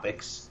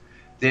topics.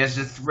 There's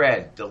a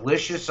thread,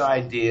 delicious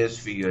ideas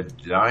for your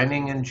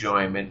dining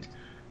enjoyment,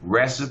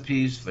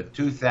 recipes for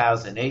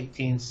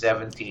 2018,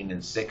 17,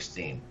 and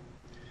 16.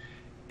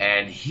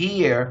 And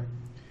here,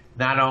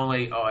 not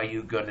only are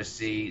you going to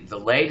see the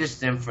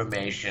latest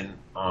information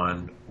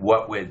on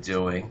what we're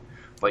doing,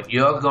 but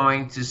you're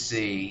going to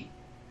see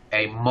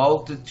a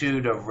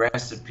multitude of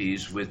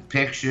recipes with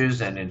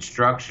pictures and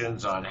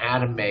instructions on how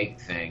to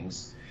make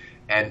things.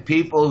 And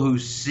people who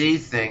see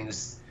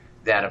things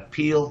that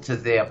appeal to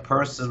their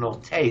personal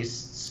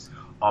tastes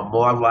are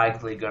more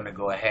likely going to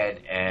go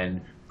ahead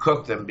and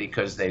cook them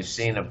because they've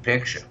seen a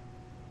picture.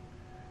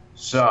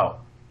 So,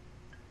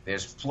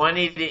 there's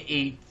plenty to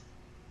eat,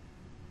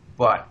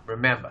 but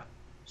remember,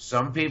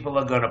 some people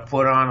are going to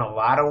put on a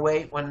lot of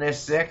weight when they're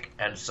sick,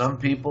 and some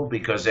people,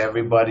 because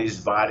everybody's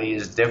body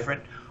is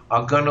different,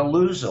 are going to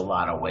lose a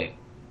lot of weight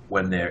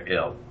when they're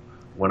ill.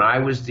 When I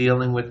was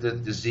dealing with the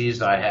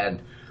disease, I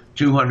had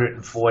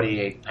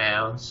 248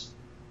 pounds.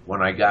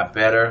 When I got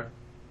better,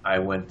 I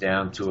went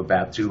down to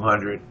about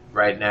 200.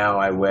 Right now,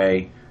 I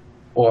weigh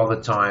all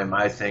the time,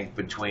 I think,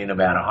 between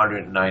about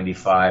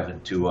 195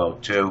 and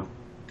 202.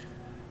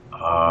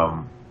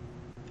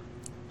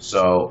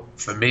 So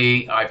for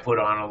me, I put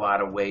on a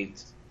lot of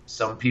weight.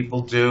 Some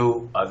people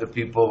do. Other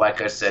people,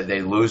 like I said,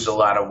 they lose a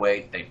lot of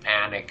weight. They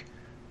panic.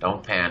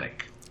 Don't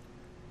panic.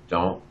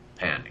 Don't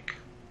panic.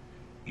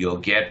 You'll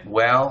get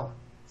well.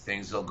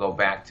 Things will go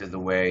back to the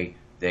way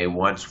they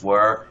once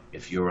were.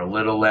 If you're a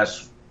little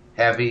less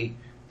heavy,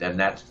 then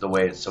that's the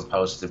way it's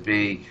supposed to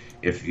be.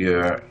 If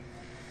you're a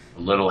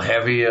little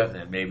heavier,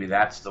 then maybe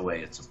that's the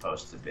way it's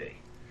supposed to be.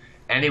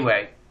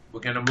 Anyway,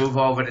 we're going to move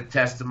over to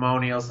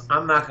testimonials.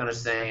 I'm not going to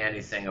say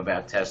anything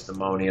about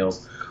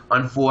testimonials.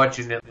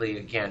 Unfortunately,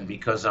 again,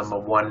 because I'm a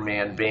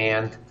one-man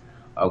band,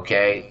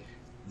 okay,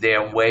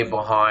 they're way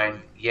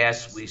behind.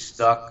 Yes, we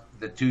stuck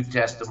the 2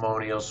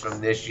 testimonials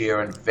from this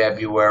year in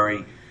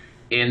February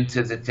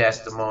into the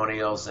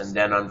testimonials, and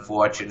then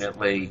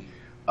unfortunately,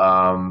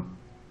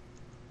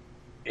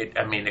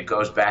 it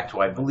goes back to,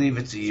 I believe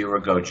it's a year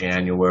ago,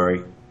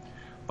 January.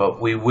 but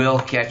we will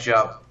catch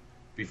up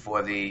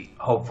before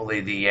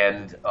hopefully the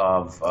end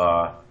of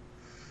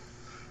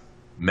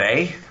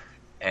May.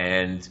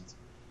 And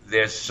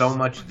there's so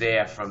much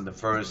there from the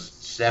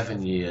first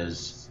 7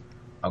 years,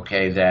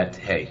 okay, that,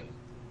 hey,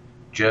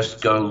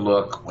 just go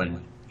look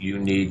when you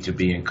need to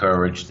be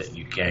encouraged that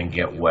you can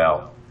get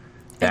well.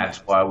 That's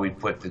why we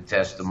put the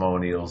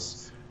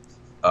testimonials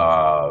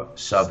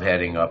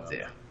subheading up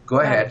there.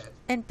 Go ahead.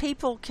 And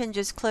people can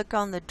just click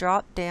on the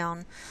drop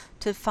down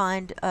to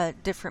find a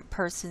different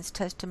person's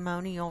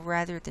testimonial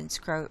rather than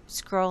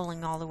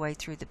scrolling all the way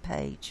through the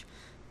page.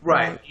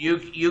 Right. You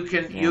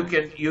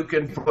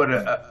can put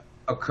a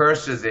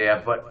cursor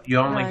there, but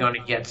you're only going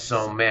to get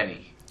so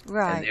many.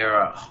 Right. And there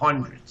are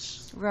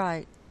hundreds.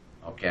 Right.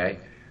 Okay.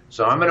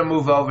 So I'm going to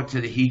move over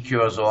to the He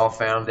Cures All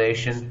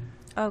Foundation.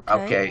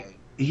 Okay.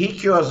 The He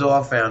Cures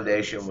All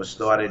Foundation was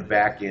started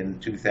back in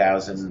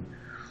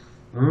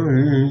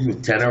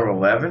 2010 or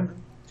 11.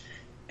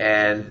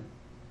 And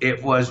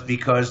it was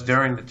because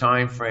during the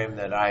time frame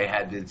that I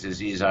had the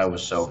disease, I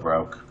was so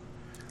broke.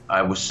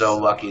 I was so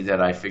lucky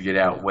that I figured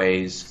out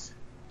ways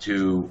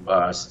to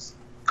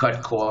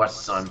cut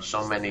costs on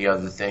so many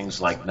other things,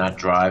 like not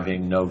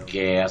driving, no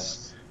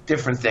gas,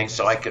 different things,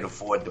 so I could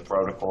afford the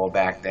protocol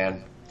back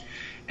then.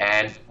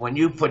 And when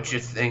you put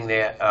your thing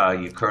there,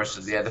 your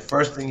cursor there, the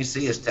first thing you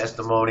see is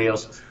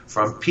testimonials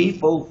from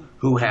people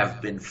who have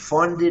been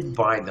funded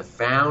by the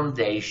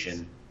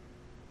foundation,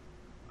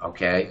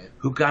 okay,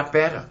 who got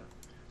better.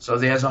 So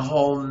there's a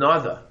whole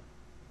nother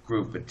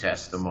group of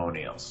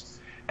testimonials.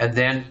 And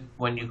then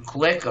when you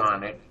click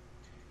on it,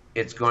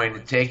 it's going to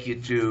take you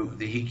to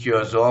the He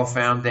Cures All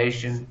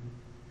Foundation.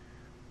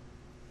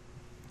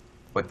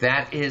 But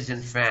that is,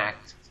 in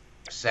fact,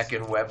 a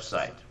second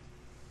website.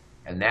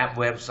 And that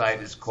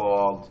website is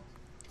called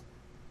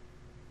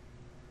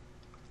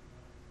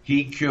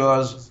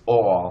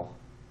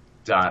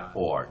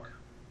hecuresall.org.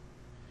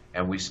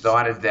 And we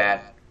started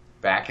that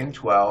back in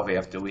 12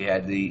 after we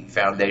had the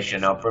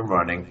foundation up and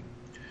running,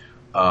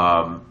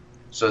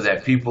 so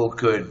that people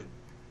could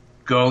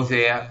go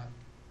there.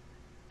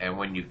 And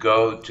when you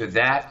go to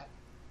that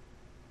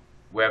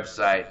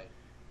website,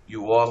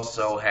 you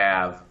also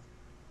have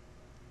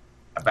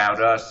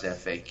About Us,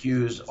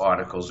 FAQs,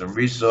 articles and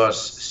resource,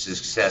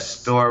 success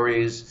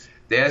stories.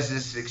 There's a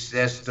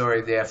success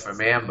story there from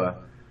Amber.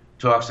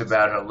 Talks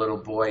about her little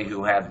boy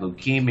who had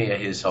leukemia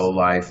his whole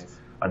life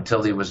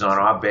until he was on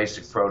our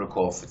basic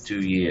protocol for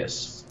 2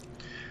 years.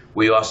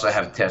 We also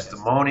have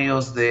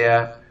testimonials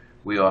there.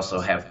 We also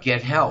have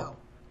Get Help.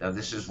 Now,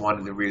 this is one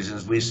of the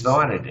reasons we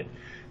started it.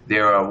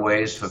 There are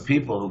ways for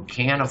people who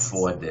can't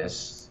afford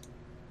this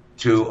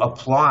to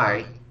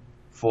apply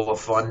for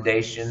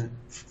foundation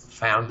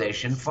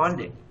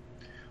funding.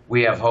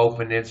 We have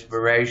hope and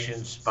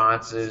inspiration,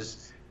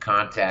 sponsors,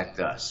 contact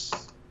us.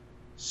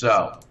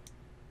 So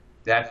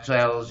that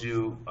tells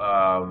you,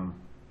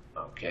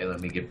 okay,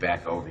 let me get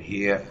back over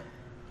here,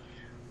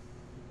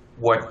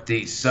 what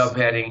the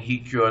subheading He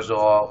Cures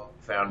All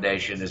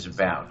Foundation is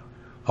about.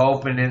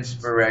 Hope and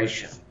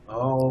inspiration.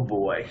 Oh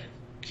boy.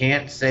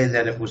 Can't say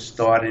that it was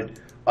started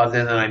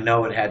other than I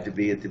know it had to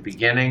be at the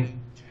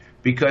beginning,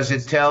 because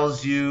it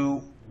tells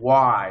you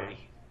why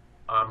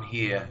I'm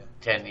here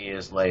 10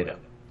 years later.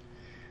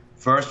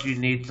 First, you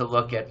need to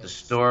look at the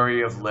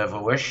story of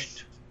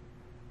Liverwished,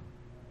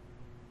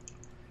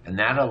 and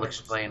that'll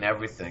explain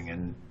everything.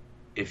 And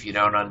if you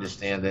don't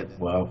understand it,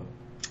 well,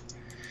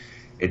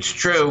 it's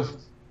true.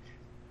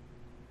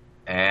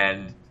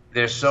 And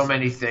there's so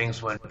many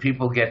things. When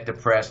people get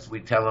depressed, we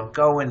tell them,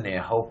 go in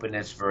there, hope and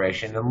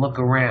inspiration, and look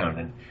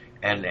around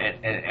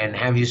and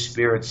have your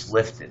spirits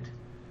lifted.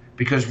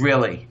 Because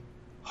really,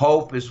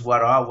 hope is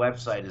what our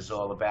website is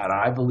all about.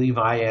 I believe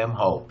I am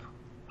hope.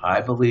 I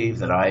believe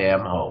that I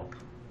am hope.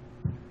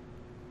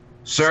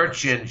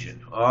 Search engine.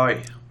 Oh,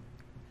 yeah.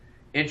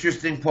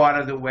 Interesting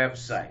part of the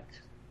website.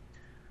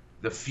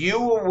 The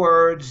fewer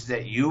words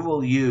that you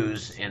will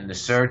use in the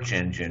search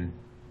engine,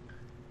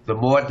 the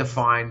more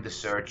defined the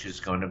search is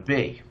going to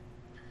be.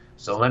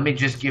 So let me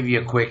just give you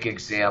a quick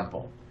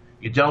example.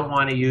 You don't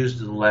want to use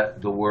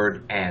the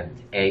word end,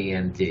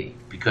 A-N-D,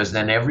 because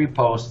then every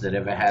post that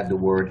ever had the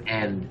word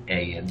end,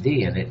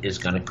 A-N-D, in it is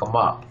going to come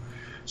up.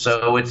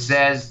 So it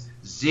says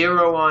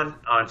zero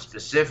on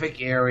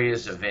specific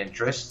areas of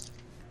interest.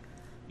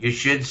 You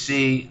should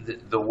see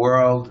the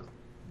world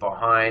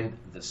behind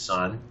the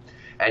sun,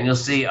 and you'll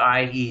see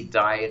i.e.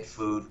 diet,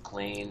 food,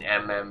 clean,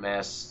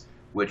 MMS,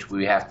 which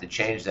we have to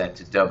change that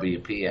to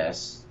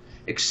WPS,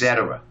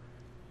 etc.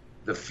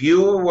 The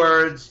fewer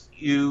words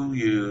you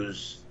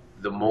use,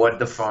 the more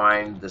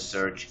defined the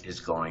search is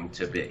going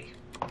to be.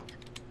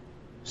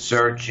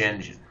 Search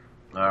engine.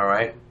 All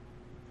right.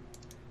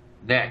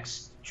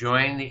 Next,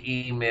 join the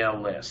email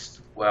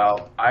list.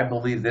 Well, I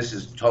believe this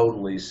is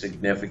totally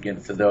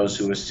significant for those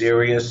who are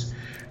serious,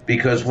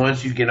 because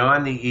once you get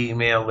on the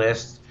email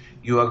list,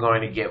 you are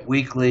going to get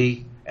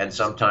weekly and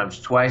sometimes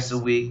twice a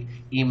week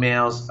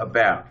emails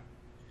about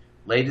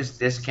latest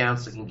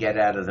discounts that can get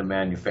out of the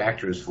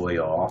manufacturers for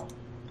you all.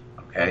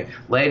 Okay,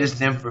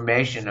 latest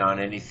information on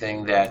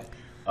anything that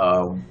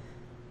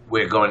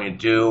we're going to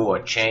do or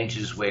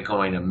changes we're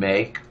going to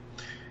make.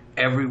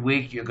 Every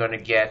week you're going to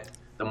get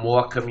the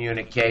More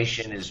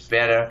Communication is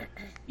Better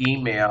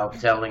email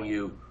telling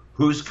you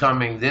who's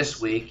coming this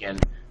week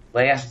and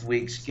last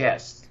week's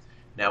guest.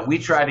 Now, we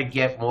try to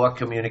get More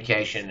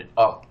Communication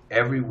up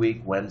every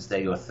week,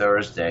 Wednesday or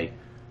Thursday,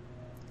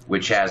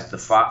 which has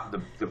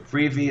the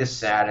previous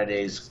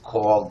Saturday's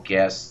call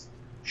guest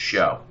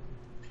show.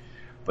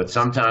 But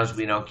sometimes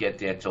we don't get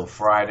there till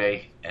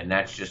Friday, and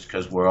that's just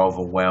because we're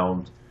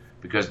overwhelmed.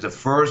 Because the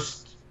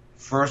first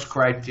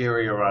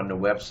criteria on the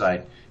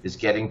website is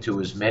getting to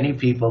as many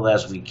people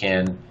as we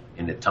can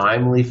in a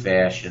timely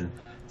fashion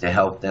to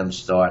help them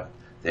start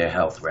their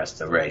health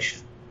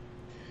restoration.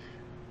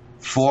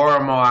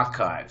 Forum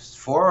archives.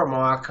 Forum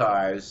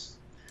archives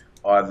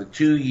are the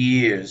 2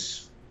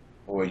 years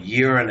or a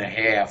year and a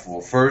half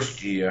or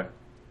first year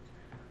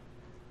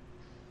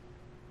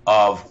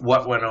of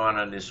what went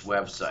on this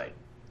website.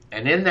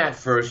 And in that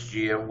first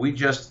year, we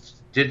just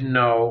didn't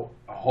know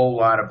a whole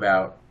lot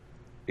about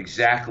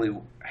exactly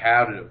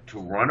how to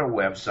run a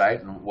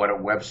website and what a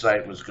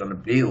website was going to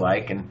be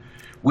like. And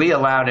we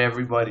allowed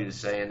everybody to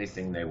say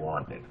anything they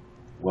wanted.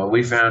 Well,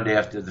 we found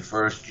after the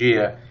first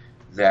year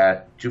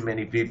that too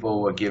many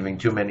people were giving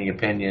too many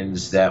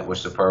opinions that were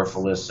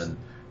superfluous and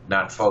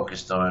not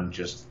focused on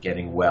just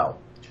getting well.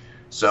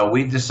 So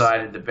we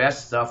decided the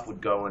best stuff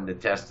would go in the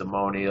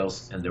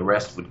testimonials and the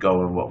rest would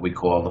go in what we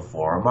call the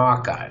forum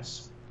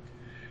archives.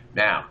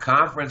 Now,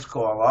 conference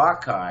call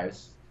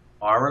archives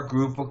are a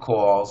group of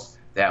calls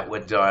that were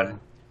done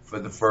for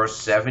the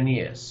first 7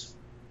 years.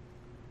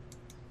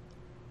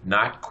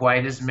 Not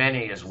quite as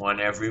many as one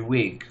every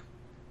week,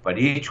 but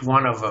each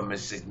one of them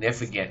is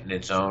significant in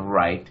its own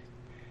right.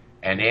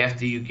 And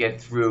after you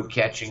get through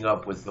catching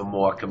up with the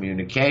More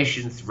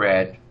Communication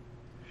thread,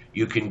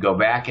 you can go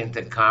back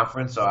into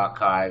conference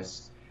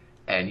archives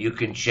and you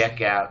can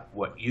check out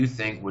what you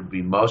think would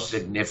be most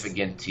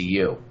significant to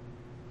you.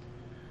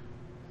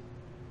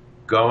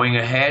 Going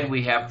ahead,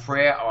 we have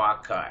prayer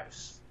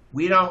archives.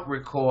 We don't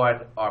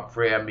record our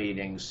prayer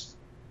meetings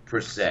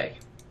per se.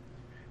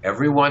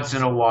 Every once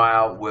in a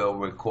while, we'll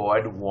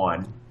record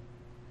one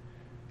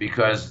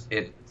because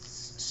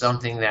it's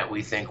something that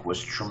we think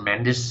was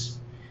tremendous,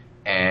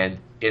 and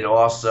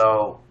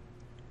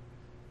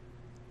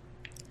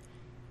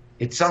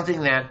it's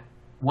something that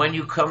when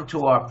you come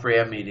to our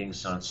prayer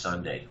meetings on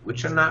Sunday,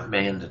 which are not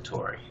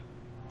mandatory,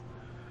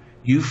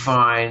 you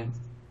find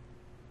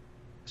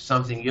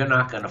something you're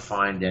not going to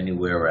find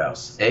anywhere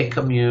else. A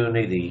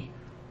community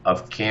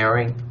of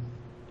caring,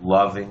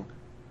 loving,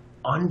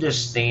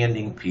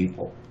 understanding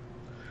people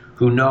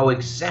who know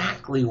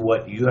exactly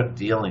what you're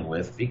dealing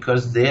with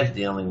because they're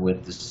dealing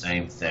with the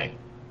same thing.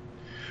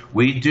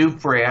 We do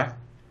prayer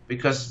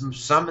because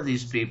some of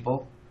these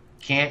people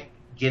can't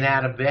get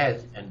out of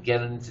bed and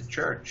get into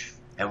church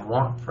and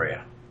want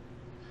prayer.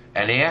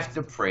 And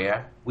after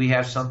prayer, we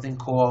have something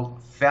called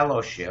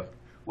fellowship,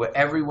 where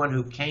everyone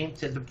who came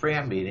to the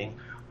prayer meeting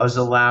was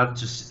allowed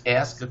to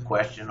ask a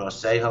question or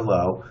say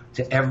hello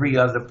to every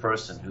other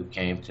person who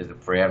came to the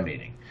prayer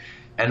meeting.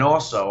 And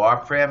also, our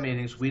prayer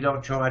meetings, we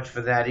don't charge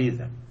for that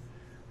either.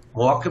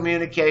 More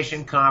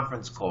Communication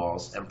conference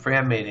calls and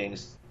prayer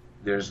meetings,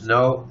 there's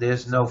no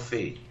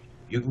fee.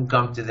 You can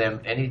come to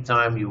them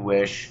anytime you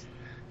wish.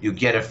 You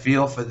get a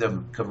feel for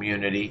the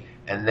community,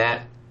 and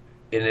that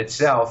in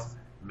itself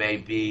may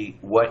be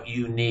what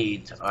you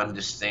need to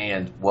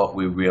understand what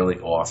we really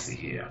offer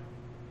here.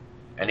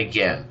 And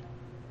again,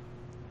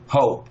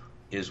 hope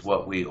is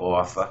what we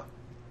offer,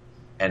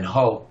 and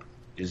hope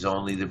is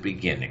only the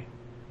beginning.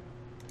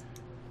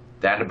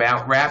 That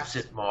about wraps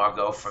it,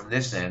 Margo, from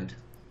this end.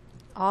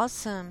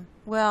 Awesome.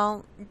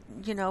 Well,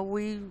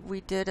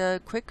 we did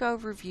a quick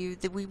overview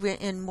that we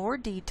went in more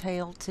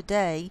detail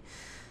today,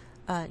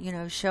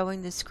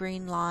 showing the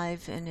screen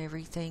live and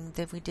everything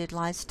that we did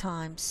last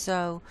time.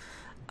 So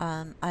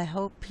I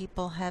hope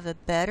people have a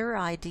better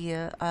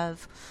idea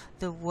of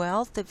the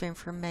wealth of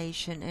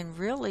information, and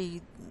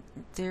really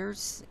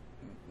there's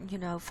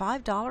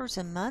 $5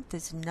 a month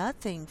is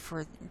nothing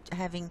for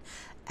having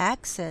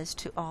access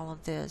to all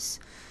of this.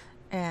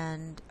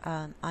 And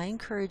I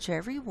encourage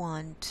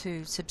everyone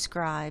to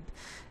subscribe.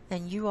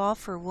 And you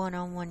offer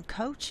one-on-one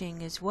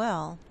coaching as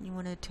well. You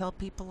want to tell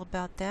people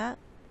about that?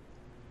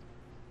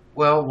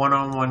 Well,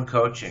 one-on-one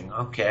coaching.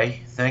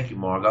 Okay. Thank you,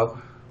 Margo.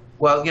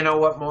 Well, you know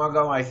what,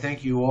 Margo? I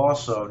think you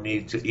also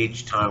need to,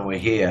 each time we're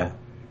here,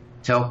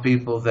 tell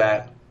people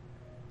that,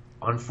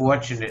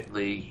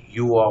 unfortunately,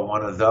 you are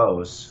one of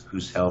those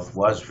whose health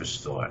was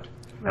restored.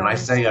 Right. And I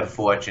say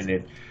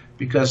unfortunate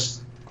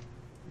because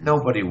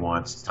nobody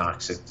wants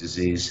toxic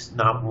disease.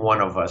 Not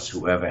one of us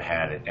who ever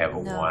had it ever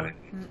wanted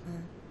it.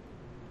 Mm-mm.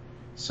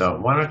 So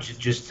why don't you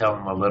just tell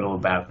them a little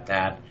about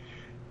that?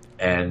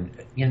 And,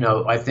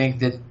 I think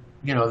that,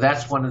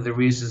 that's one of the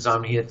reasons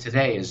I'm here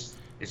today is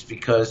it's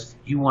because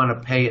you want to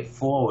pay it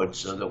forward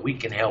so that we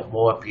can help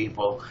more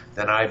people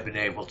than I've been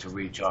able to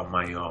reach on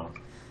my own.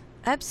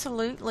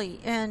 Absolutely.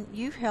 And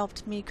you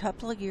helped me a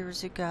couple of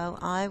years ago.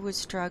 I was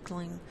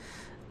struggling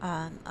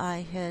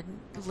I had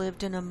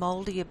lived in a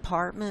moldy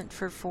apartment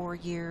for 4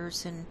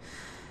 years and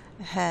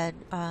had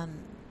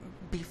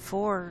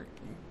before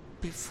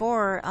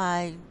before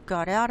I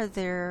got out of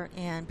there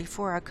and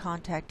before I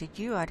contacted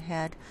you, I'd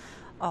had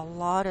a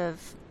lot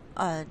of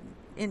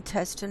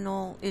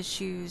intestinal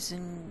issues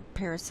and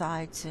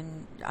parasites,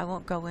 and I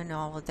won't go into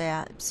all of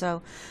that.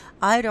 So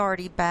I'd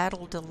already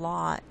battled a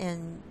lot,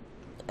 and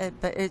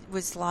but it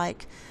was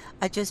like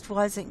I just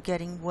wasn't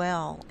getting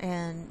well,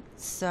 and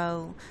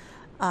so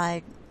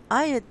I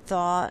I had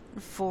thought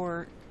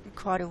for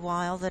quite a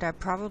while that I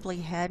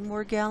probably had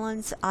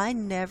Morgellons. I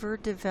never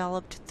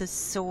developed the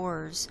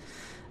sores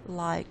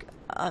like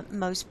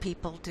most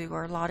people do,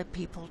 or a lot of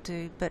people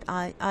do, but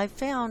I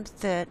found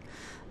that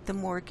the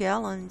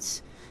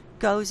Morgellons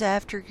goes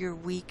after your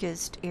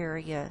weakest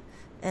area.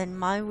 And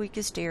my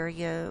weakest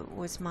area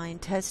was my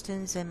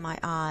intestines and my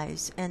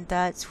eyes, and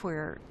that's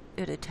where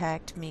it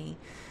attacked me.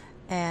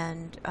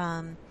 And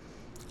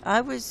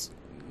I was,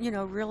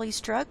 really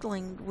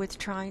struggling with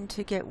trying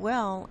to get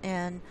well,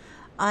 and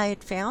I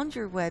had found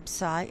your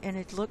website and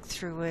had looked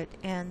through it,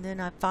 and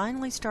then I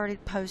finally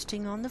started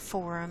posting on the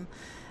forum,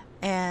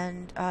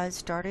 and I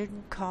started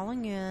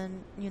calling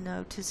in,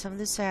 to some of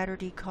the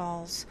Saturday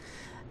calls.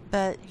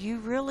 But you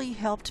really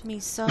helped me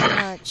so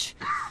much,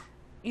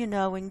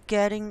 in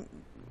getting,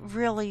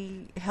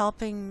 really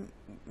helping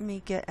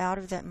me get out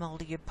of that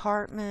moldy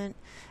apartment,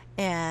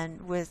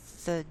 and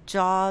with the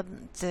job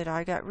that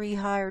I got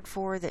rehired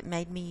for that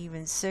made me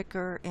even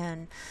sicker,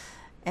 and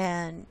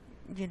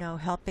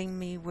helping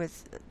me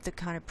with the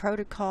kind of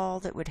protocol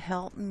that would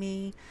help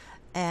me.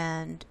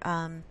 And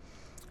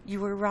you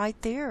were right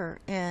there,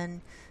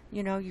 and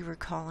you were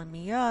calling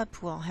me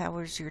up, well, how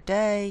was your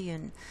day?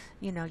 And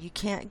you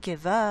can't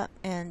give up.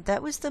 And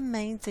that was the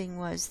main thing,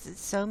 was that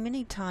so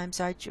many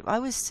times I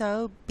was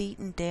so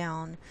beaten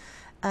down,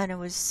 and I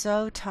was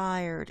so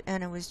tired,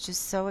 and I was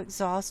just so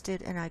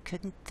exhausted, and I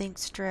couldn't think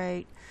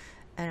straight,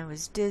 and I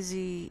was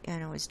dizzy,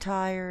 and I was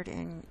tired,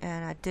 and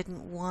I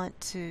didn't want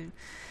to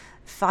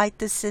fight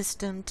the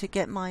system to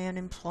get my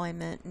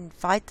unemployment, and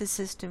fight the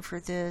system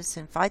for this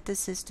and fight the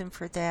system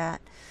for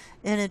that,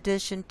 in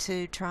addition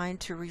to trying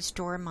to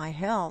restore my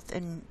health.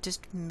 And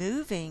just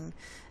moving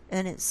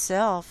in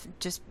itself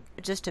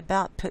just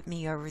about put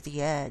me over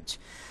the edge.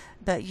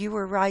 But you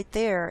were right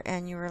there,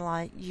 and you were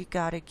like, you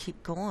got to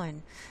keep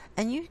going.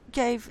 And you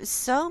gave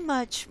so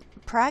much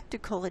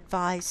practical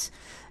advice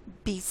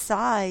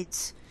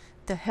besides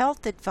the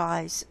health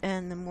advice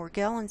and the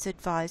Morgellons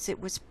advice. It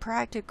was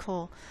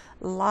practical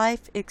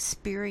life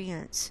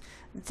experience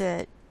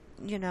that,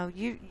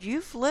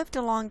 you've lived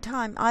a long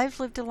time. I've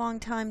lived a long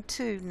time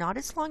too. Not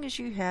as long as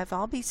you have.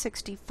 I'll be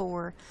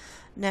 64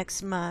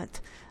 next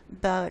month.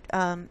 But,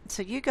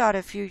 so you got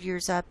a few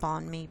years up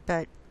on me.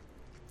 But,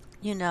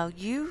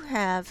 you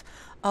have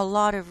a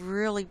lot of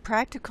really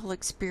practical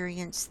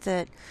experience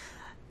that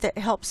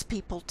helps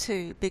people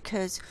too,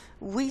 because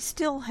we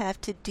still have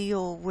to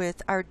deal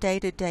with our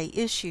day-to-day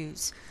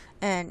issues,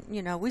 and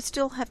we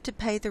still have to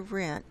pay the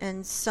rent,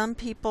 and some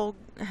people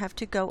have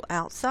to go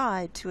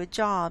outside to a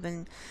job,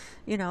 and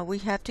we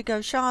have to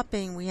go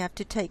shopping, we have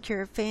to take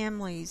care of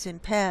families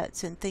and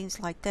pets and things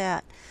like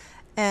that.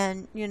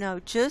 And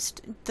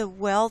just the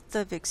wealth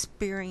of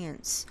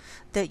experience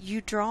that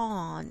you draw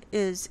on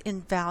is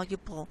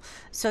invaluable.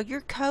 So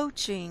your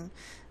coaching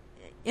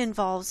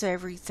involves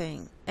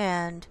everything.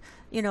 And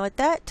at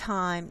that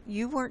time,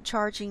 you weren't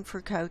charging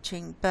for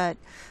coaching, but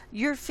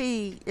your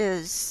fee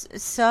is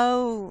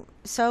so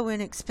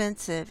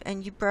inexpensive,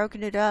 and you've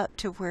broken it up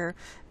to where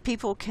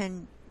people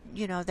can,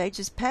 they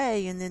just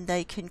pay, and then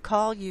they can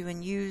call you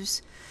and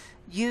use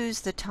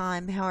the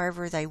time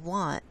however they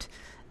want.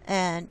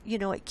 And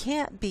it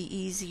can't be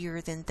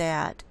easier than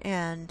that.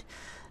 And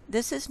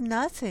this is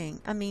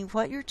nothing. I mean,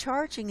 what you're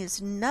charging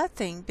is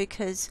nothing,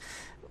 because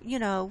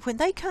when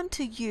they come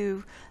to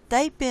you,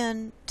 they've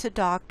been to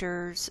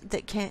doctors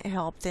that can't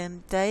help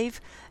them. They've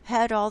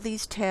had all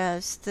these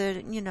tests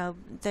that,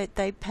 that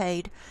they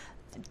paid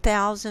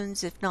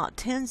thousands, if not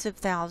tens of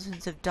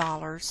thousands of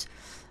dollars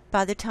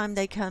by the time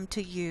they come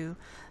to you.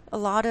 A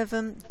lot of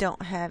them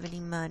don't have any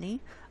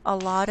money. A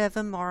lot of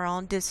them are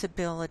on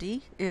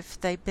disability, if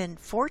they've been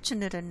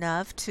fortunate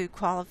enough to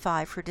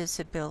qualify for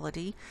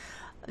disability.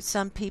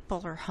 Some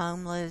people are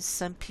homeless.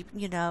 Some people,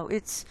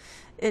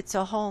 it's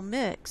a whole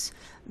mix.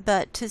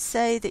 But to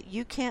say that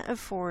you can't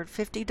afford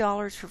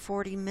 $50 for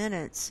 40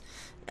 minutes,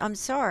 I'm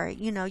sorry,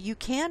 you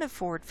can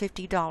afford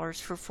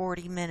 $50 for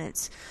 40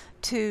 minutes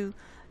to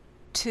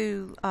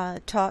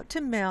talk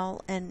to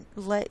Mel and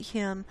let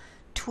him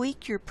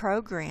tweak your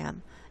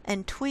program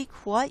and tweak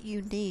what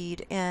you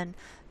need, and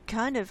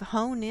kind of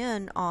hone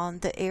in on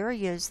the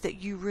areas that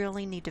you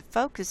really need to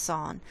focus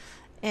on.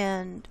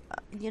 And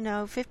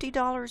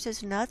 $50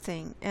 is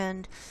nothing.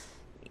 And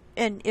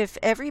if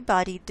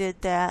everybody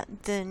did that,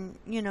 then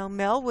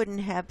Mel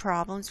wouldn't have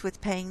problems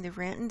with paying the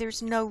rent, and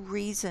there's no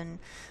reason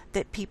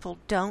that people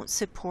don't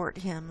support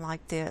him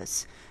like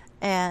this.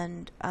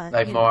 And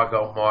like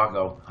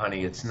Margo,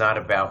 honey, it's not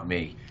about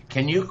me.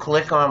 Can you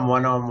click on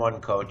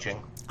one-on-one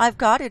coaching? I've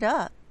got it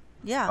up.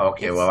 Yeah,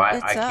 Okay, well, I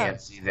it's up.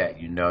 can't see that.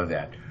 You know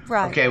that.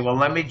 Right. Okay, well,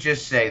 let me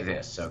just say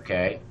this,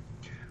 okay?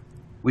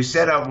 We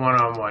set up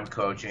one-on-one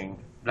coaching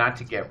not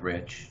to get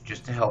rich,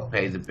 just to help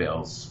pay the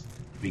bills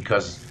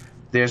because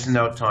there's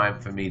no time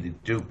for me to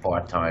do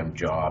part-time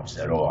jobs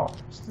at all.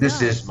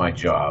 This No. is my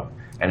job,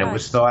 and it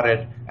was Right.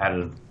 started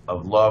out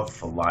of love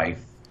for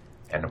life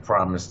and a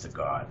promise to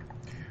God.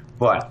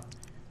 But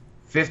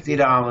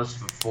 $50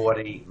 for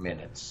 40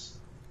 minutes,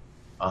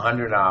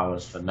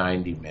 $100 for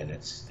 90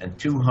 minutes, and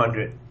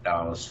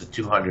 $200 for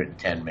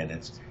 210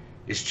 minutes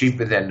is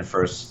cheaper than the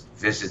first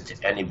visit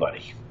to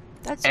anybody.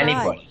 That's right.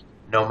 Anybody,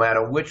 no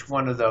matter which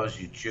one of those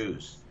you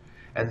choose.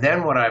 And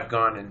then what I've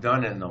gone and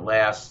done in the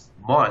last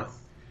month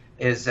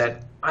is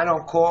that I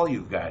don't call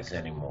you guys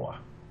anymore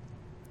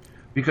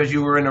because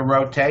you were in a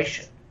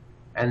rotation.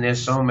 And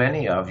there's so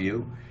many of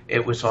you,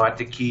 it was hard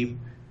to keep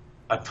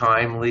a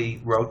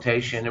timely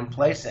rotation in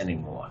place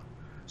anymore.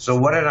 So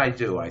what did I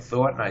do? I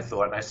thought and I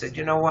thought, and I said,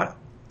 you know what?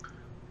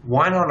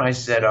 Why don't I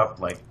set up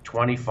like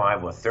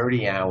 25 or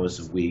 30 hours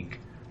a week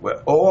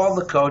where all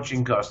the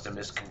coaching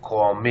customers can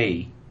call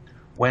me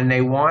when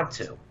they want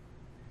to,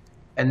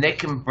 and they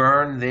can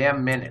burn their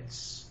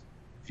minutes.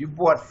 If you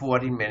bought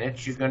 40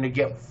 minutes, you're going to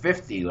get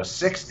 50 or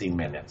 60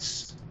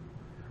 minutes.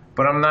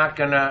 But I'm not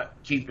going to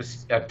keep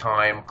a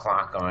time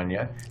clock on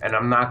you, and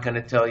I'm not going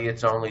to tell you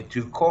it's only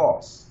 2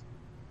 calls.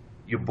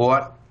 You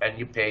bought and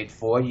you paid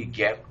for, you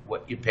get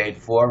what you paid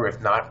for, if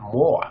not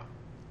more.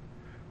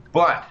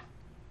 But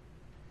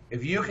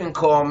if you can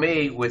call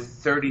me with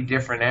 30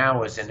 different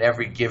hours in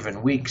every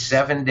given week,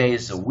 7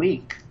 days a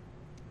week,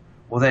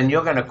 well, then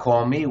you're going to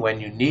call me when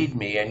you need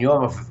me, and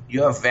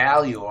your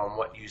value on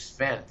what you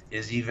spent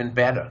is even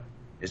better.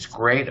 It's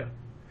greater.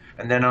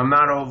 And then I'm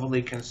not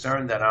overly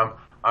concerned that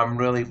I'm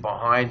really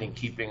behind in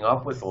keeping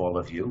up with all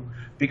of you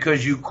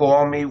because you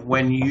call me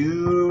when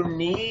you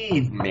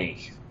need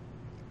me.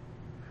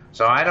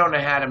 So I don't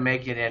know how to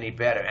make it any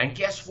better. And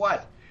guess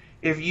what?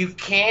 If you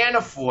can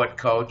afford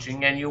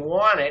coaching and you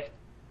want it,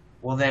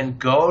 well, then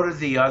go to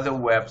the other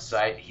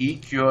website,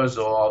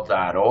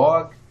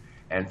 hecuresall.org,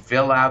 and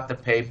fill out the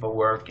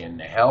paperwork and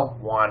the help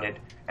wanted,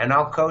 and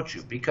I'll coach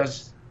you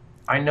because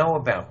I know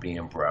about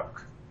being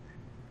broke.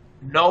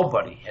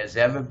 Nobody has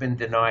ever been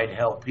denied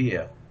help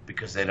here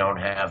because they don't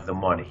have the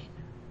money.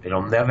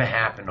 It'll never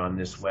happen on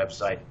this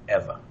website,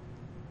 ever.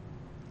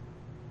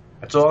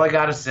 That's all I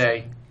got to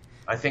say.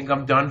 I think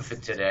I'm done for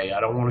today. I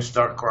don't want to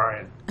start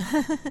crying.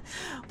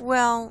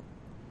 Well,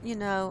 you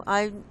know,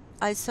 I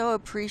so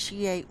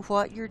appreciate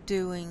what you're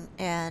doing,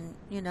 and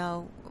you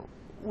know,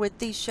 with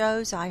these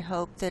shows, I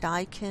hope that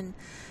I can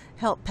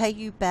help pay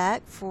you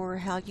back for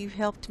how you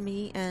helped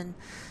me, and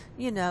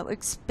you know,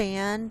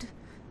 expand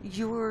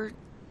your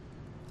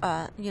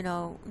you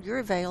know, your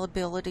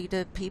availability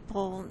to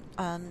people,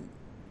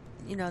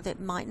 you know, that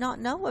might not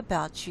know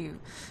about you.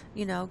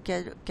 You know,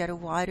 get a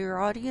wider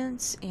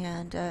audience,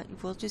 and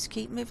we'll just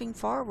keep moving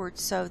forward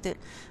so that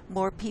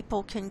more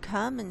people can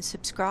come and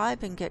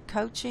subscribe and get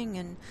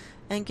coaching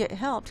and get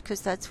helped,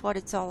 because that's what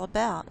it's all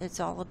about. It's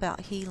all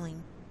about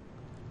healing.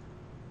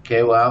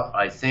 Okay, well,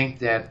 I think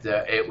that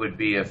it would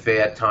be a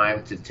fair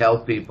time to tell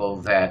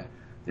people that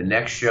the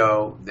next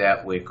show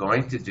that we're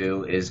going to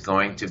do is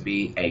going to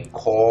be a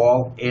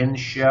call-in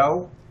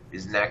show.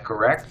 Isn't that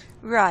correct?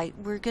 Right.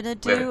 We're gonna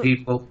Where do.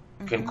 people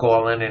can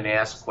call in and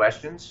ask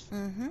questions?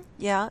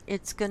 Yeah,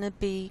 it's gonna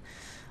be.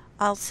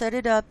 I'll set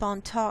it up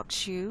on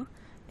TalkShoe,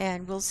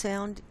 and we'll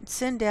send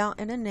out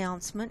an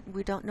announcement.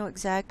 We don't know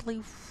exactly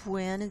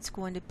when it's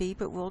going to be,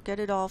 but we'll get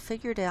it all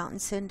figured out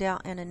and send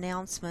out an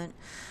announcement.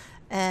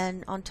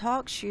 And on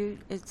TalkShoe,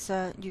 it's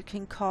you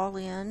can call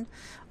in,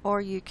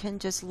 or you can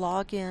just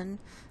log in.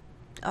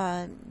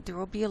 There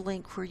will be a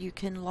link where you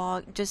can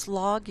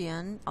log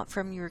in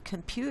from your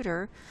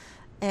computer,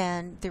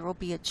 and there will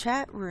be a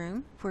chat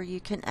room where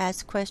you can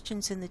ask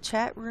questions in the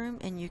chat room,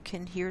 and you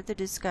can hear the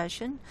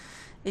discussion.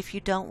 If you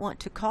don't want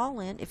to call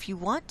in, if you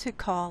want to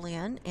call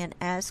in and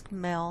ask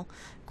Mel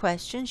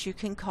questions, you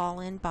can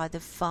call in by the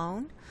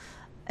phone,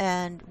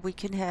 and we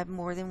can have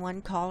more than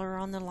one caller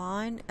on the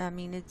line. I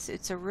mean,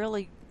 it's a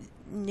really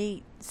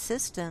neat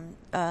system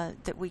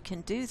that we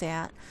can do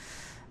that,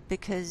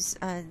 because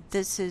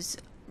this is,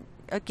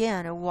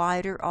 again, a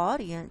wider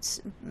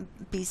audience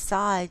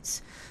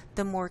besides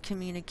the more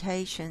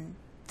communication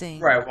thing.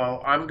 Right.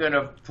 Well, I'm going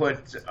to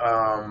put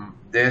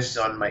this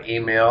on my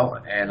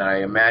email, and I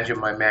imagine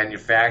my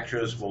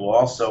manufacturers will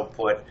also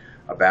put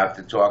about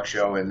the talk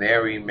show in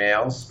their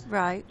emails.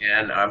 Right.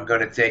 And I'm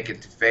going to take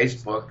it to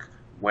Facebook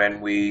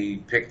when we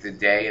pick the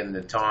day and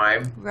the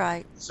time.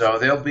 Right. So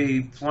there'll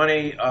be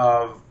plenty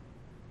of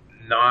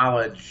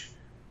knowledge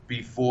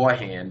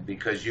beforehand,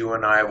 because you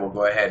and I will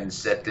go ahead and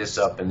set this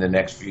up in the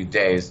next few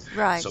days.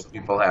 Right. So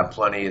people have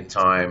plenty of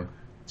time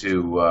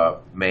to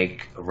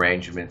make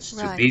arrangements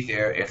to be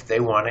there if they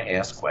want to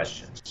ask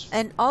questions.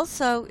 And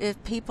also,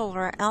 if people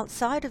are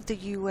outside of the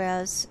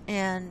U.S.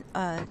 and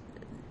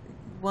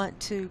want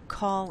to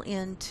call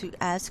in to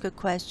ask a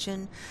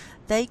question,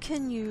 they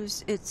can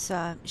use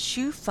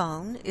Shoe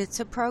Phone. It's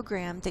a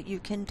program that you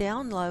can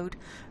download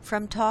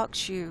from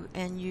TalkShoe,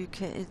 and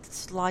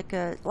it's like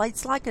a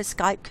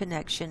Skype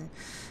connection,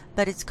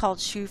 but it's called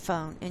Shoe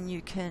Phone, and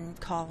you can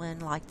call in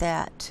like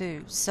that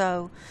too.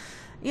 So,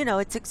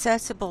 it's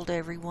accessible to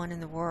everyone in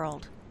the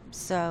world.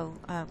 So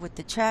with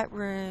the chat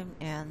room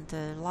and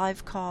the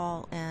live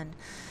call, and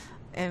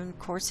of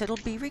course it'll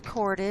be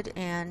recorded,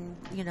 and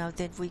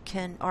then we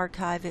can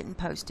archive it and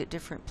post it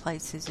different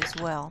places as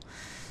well.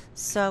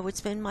 So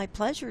it's been my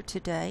pleasure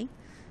today,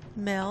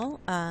 Mel.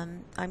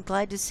 I'm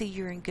glad to see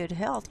you're in good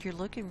health. You're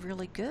looking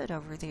really good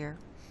over there.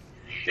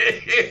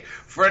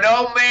 For an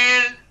old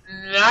man,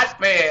 not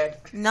bad.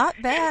 Not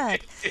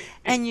bad.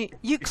 And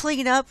you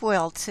clean up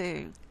well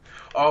too.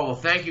 Oh, well,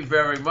 thank you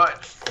very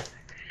much.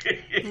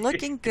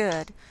 Looking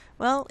good.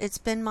 Well, it's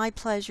been my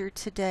pleasure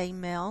today,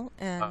 Mel.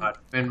 And it's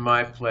been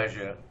my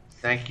pleasure.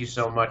 Thank you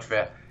so much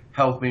for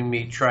helping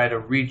me try to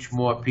reach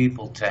more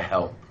people to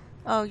help.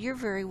 Oh, you're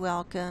very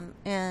welcome.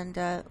 And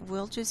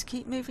we'll just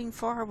keep moving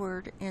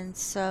forward. And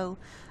so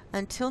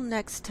until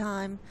next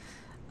time,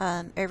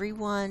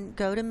 everyone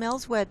go to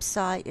Mel's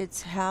website.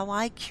 It's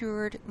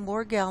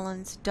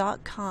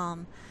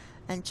howicuredmoregallons.com,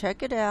 and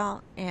check it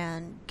out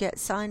and get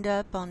signed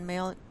up on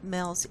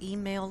Mel's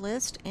email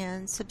list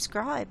and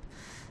subscribe.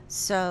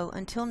 So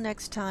until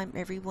next time,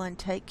 everyone,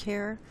 take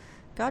care,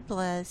 God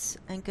bless,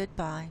 and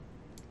goodbye.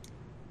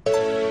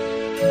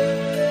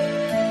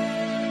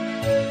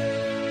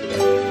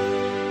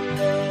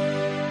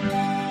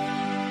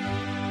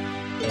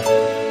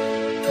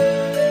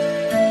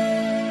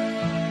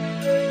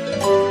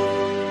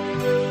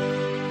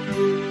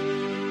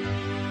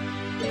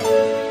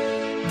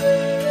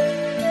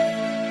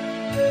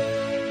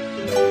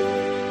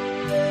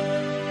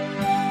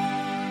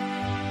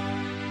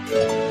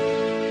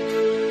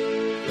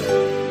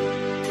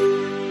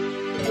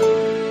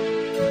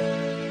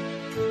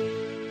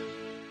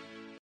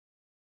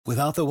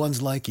 Without the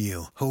ones like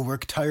you, who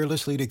work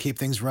tirelessly to keep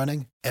things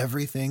running,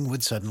 everything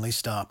would suddenly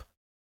stop.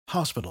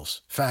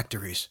 Hospitals,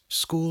 factories,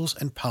 schools,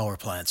 and power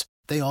plants,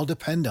 they all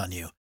depend on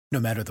you. No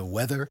matter the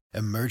weather,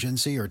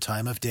 emergency, or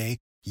time of day,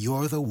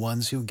 you're the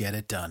ones who get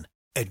it done.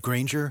 At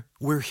Grainger,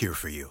 we're here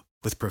for you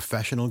with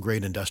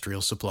professional-grade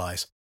industrial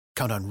supplies.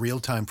 Count on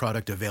real-time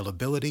product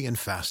availability and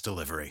fast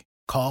delivery.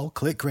 Call,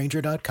 click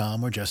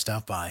Grainger.com, or just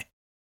stop by.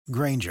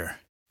 Grainger,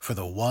 for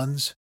the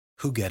ones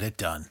who get it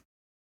done.